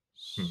Hi.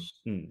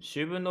 Hmm.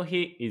 Shubun no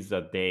Hi is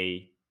a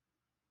day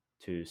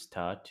to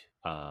start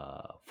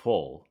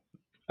fall.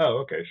 Oh,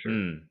 okay,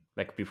 sure.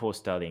 Like before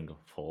starting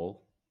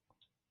fall,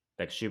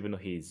 like Shibu no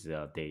Hi is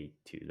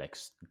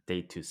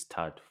day to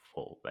start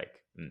fall. Like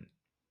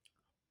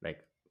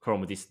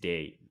from this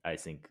day, I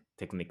think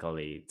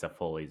technically the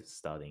fall is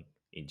starting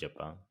in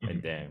Japan, and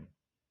Mhm. then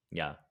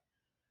yeah,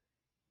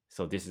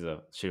 so this is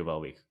a silver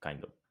week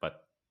kind of,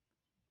 but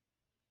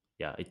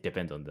yeah, it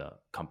depends on the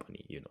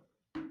company.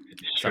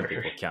 Some Sure.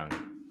 people can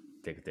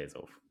take days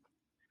off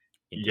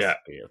in Yeah.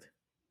 this period.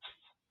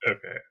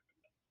 Okay.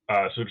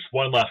 So just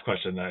one last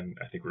question, then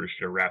I think we're just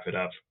gonna wrap it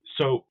up.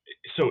 So,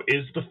 so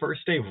is the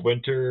first day of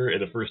winter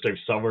and the first day of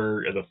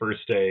summer and the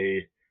first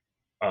day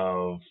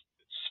of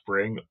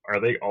spring, are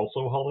they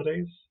also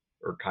holidays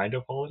or kind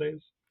of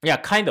holidays? Yeah,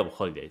 kind of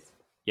holidays.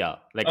 Yeah,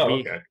 like Oh,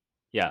 okay.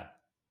 yeah,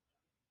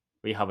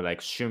 we have like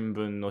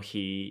Shunbun no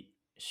Hi,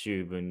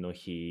 Shubun no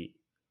Hi,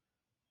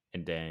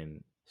 and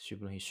then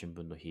Shubun no Hi,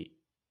 Shunbun no Hi.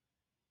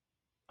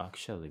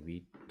 Actually,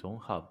 we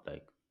don't have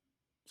like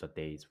the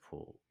days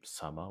for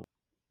summer.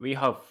 We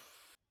have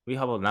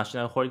a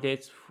national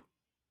holidays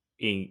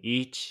in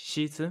each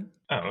season.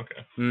 Oh,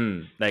 okay.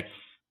 Like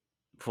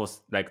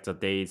like the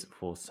days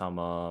for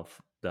summer,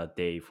 the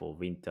day for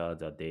winter,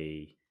 the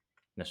day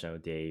national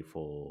day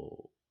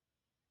for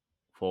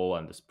fall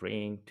and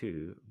spring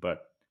too. But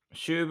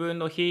Shubun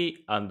no Hi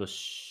and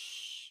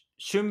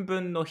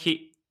Shunbun no Hi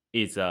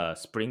is a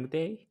spring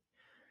day,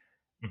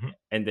 Hmm.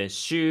 and then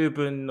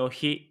Shubun no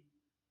Hi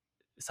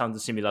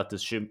sounds similar to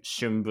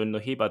Shunbun no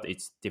Hi, but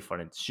it's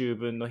different.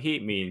 Shubun no Hi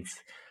means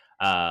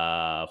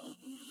uh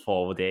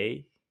fall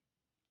day,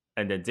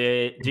 and then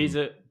Hmm. these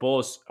are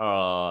both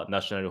are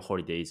national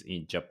holidays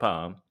in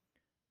Japan,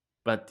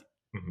 but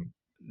Hmm.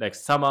 like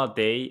summer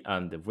day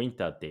and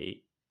winter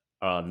day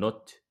are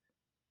not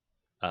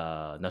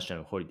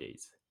national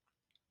holidays.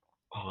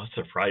 Oh, that's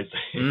surprising.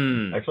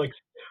 Mm. I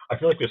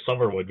feel like the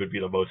summer one would be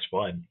the most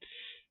fun.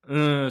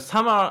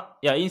 Summer,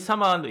 yeah, in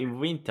summer and in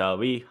winter,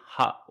 we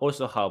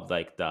also have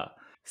like the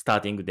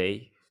starting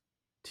day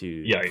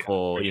Yeah, yeah,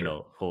 for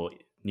sure. for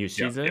new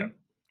Yeah, yeah, season.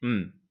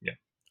 Mm. yeah.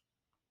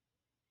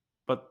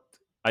 But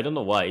I don't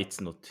know why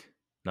it's not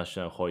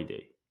national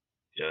holiday.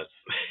 Yeah,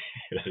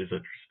 that's, that is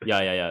interesting.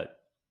 Yeah, yeah, yeah.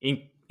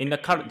 In the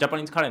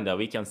Japanese calendar,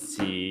 we can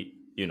see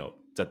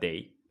the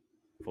day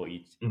for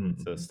each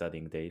the Hmm.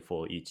 starting day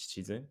for each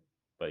season,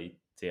 but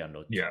they are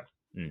not. Yeah,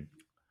 Mm.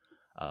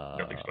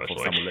 nothing For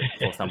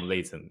special. some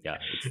reason, yeah,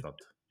 it's not.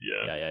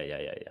 Yeah, Yeah, yeah,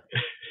 yeah, yeah,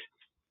 yeah.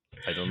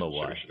 I don't know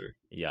sure, why. sure.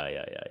 Yeah,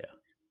 yeah, yeah, yeah.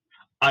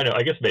 I know.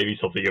 I guess maybe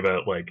something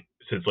about like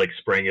since like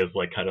spring is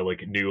like kind of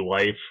like new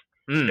life,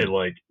 and Mm.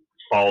 like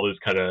fall is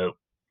kind of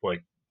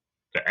like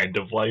the end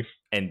of life.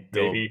 And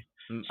Maybe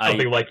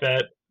something like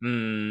that.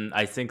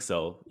 I think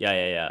so. Yeah,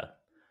 yeah, yeah.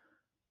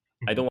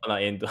 I Mhm. don't want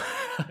to end.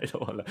 I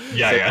don't want to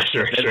Yeah, say yeah,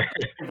 sure, that. sure.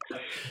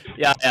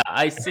 Yeah, yeah.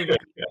 I think.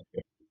 Yeah,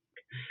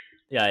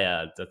 Yeah,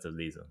 yeah. That's the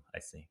reason. I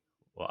think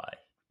why.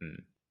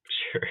 Mm.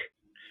 sure.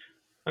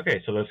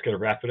 Okay, so that's gonna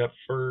wrap it up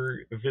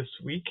for this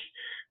week.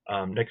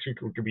 Next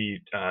week we're gonna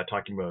be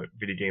talking about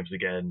video games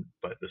again,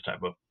 but this time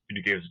about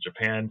video games in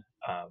Japan.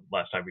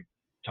 Last time we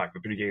talked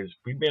about video games,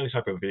 we mainly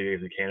talked about video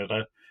games in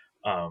Canada.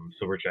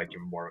 So we're trying to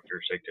give more of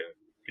your sake to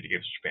video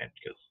games in Japan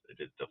because it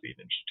is definitely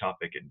an interesting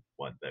topic and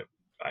one that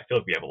I feel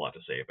like we have a lot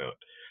to say about.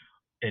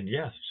 And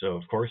yeah, so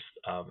of course,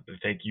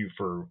 thank you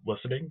for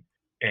listening.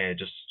 And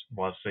just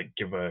want to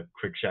give a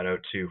quick shout out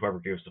to whoever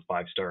gave us the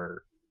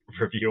 5-star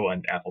review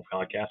on Apple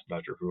Podcast. I'm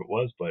not sure who it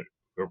was, but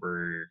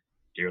whoever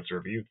gave us a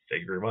review,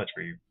 thank you very much.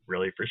 We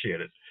really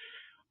appreciate it.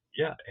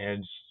 Yeah,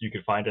 and you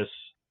can find us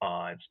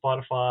on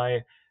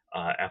Spotify,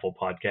 Apple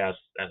Podcasts,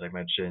 as I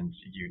mentioned,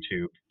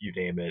 YouTube, you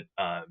name it.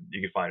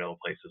 You can find all the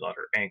places on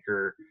our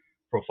Anchor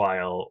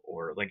profile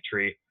or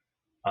Linktree.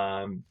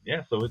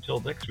 Yeah, so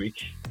until next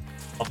week,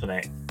 I'll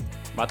tonight.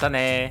 また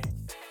ね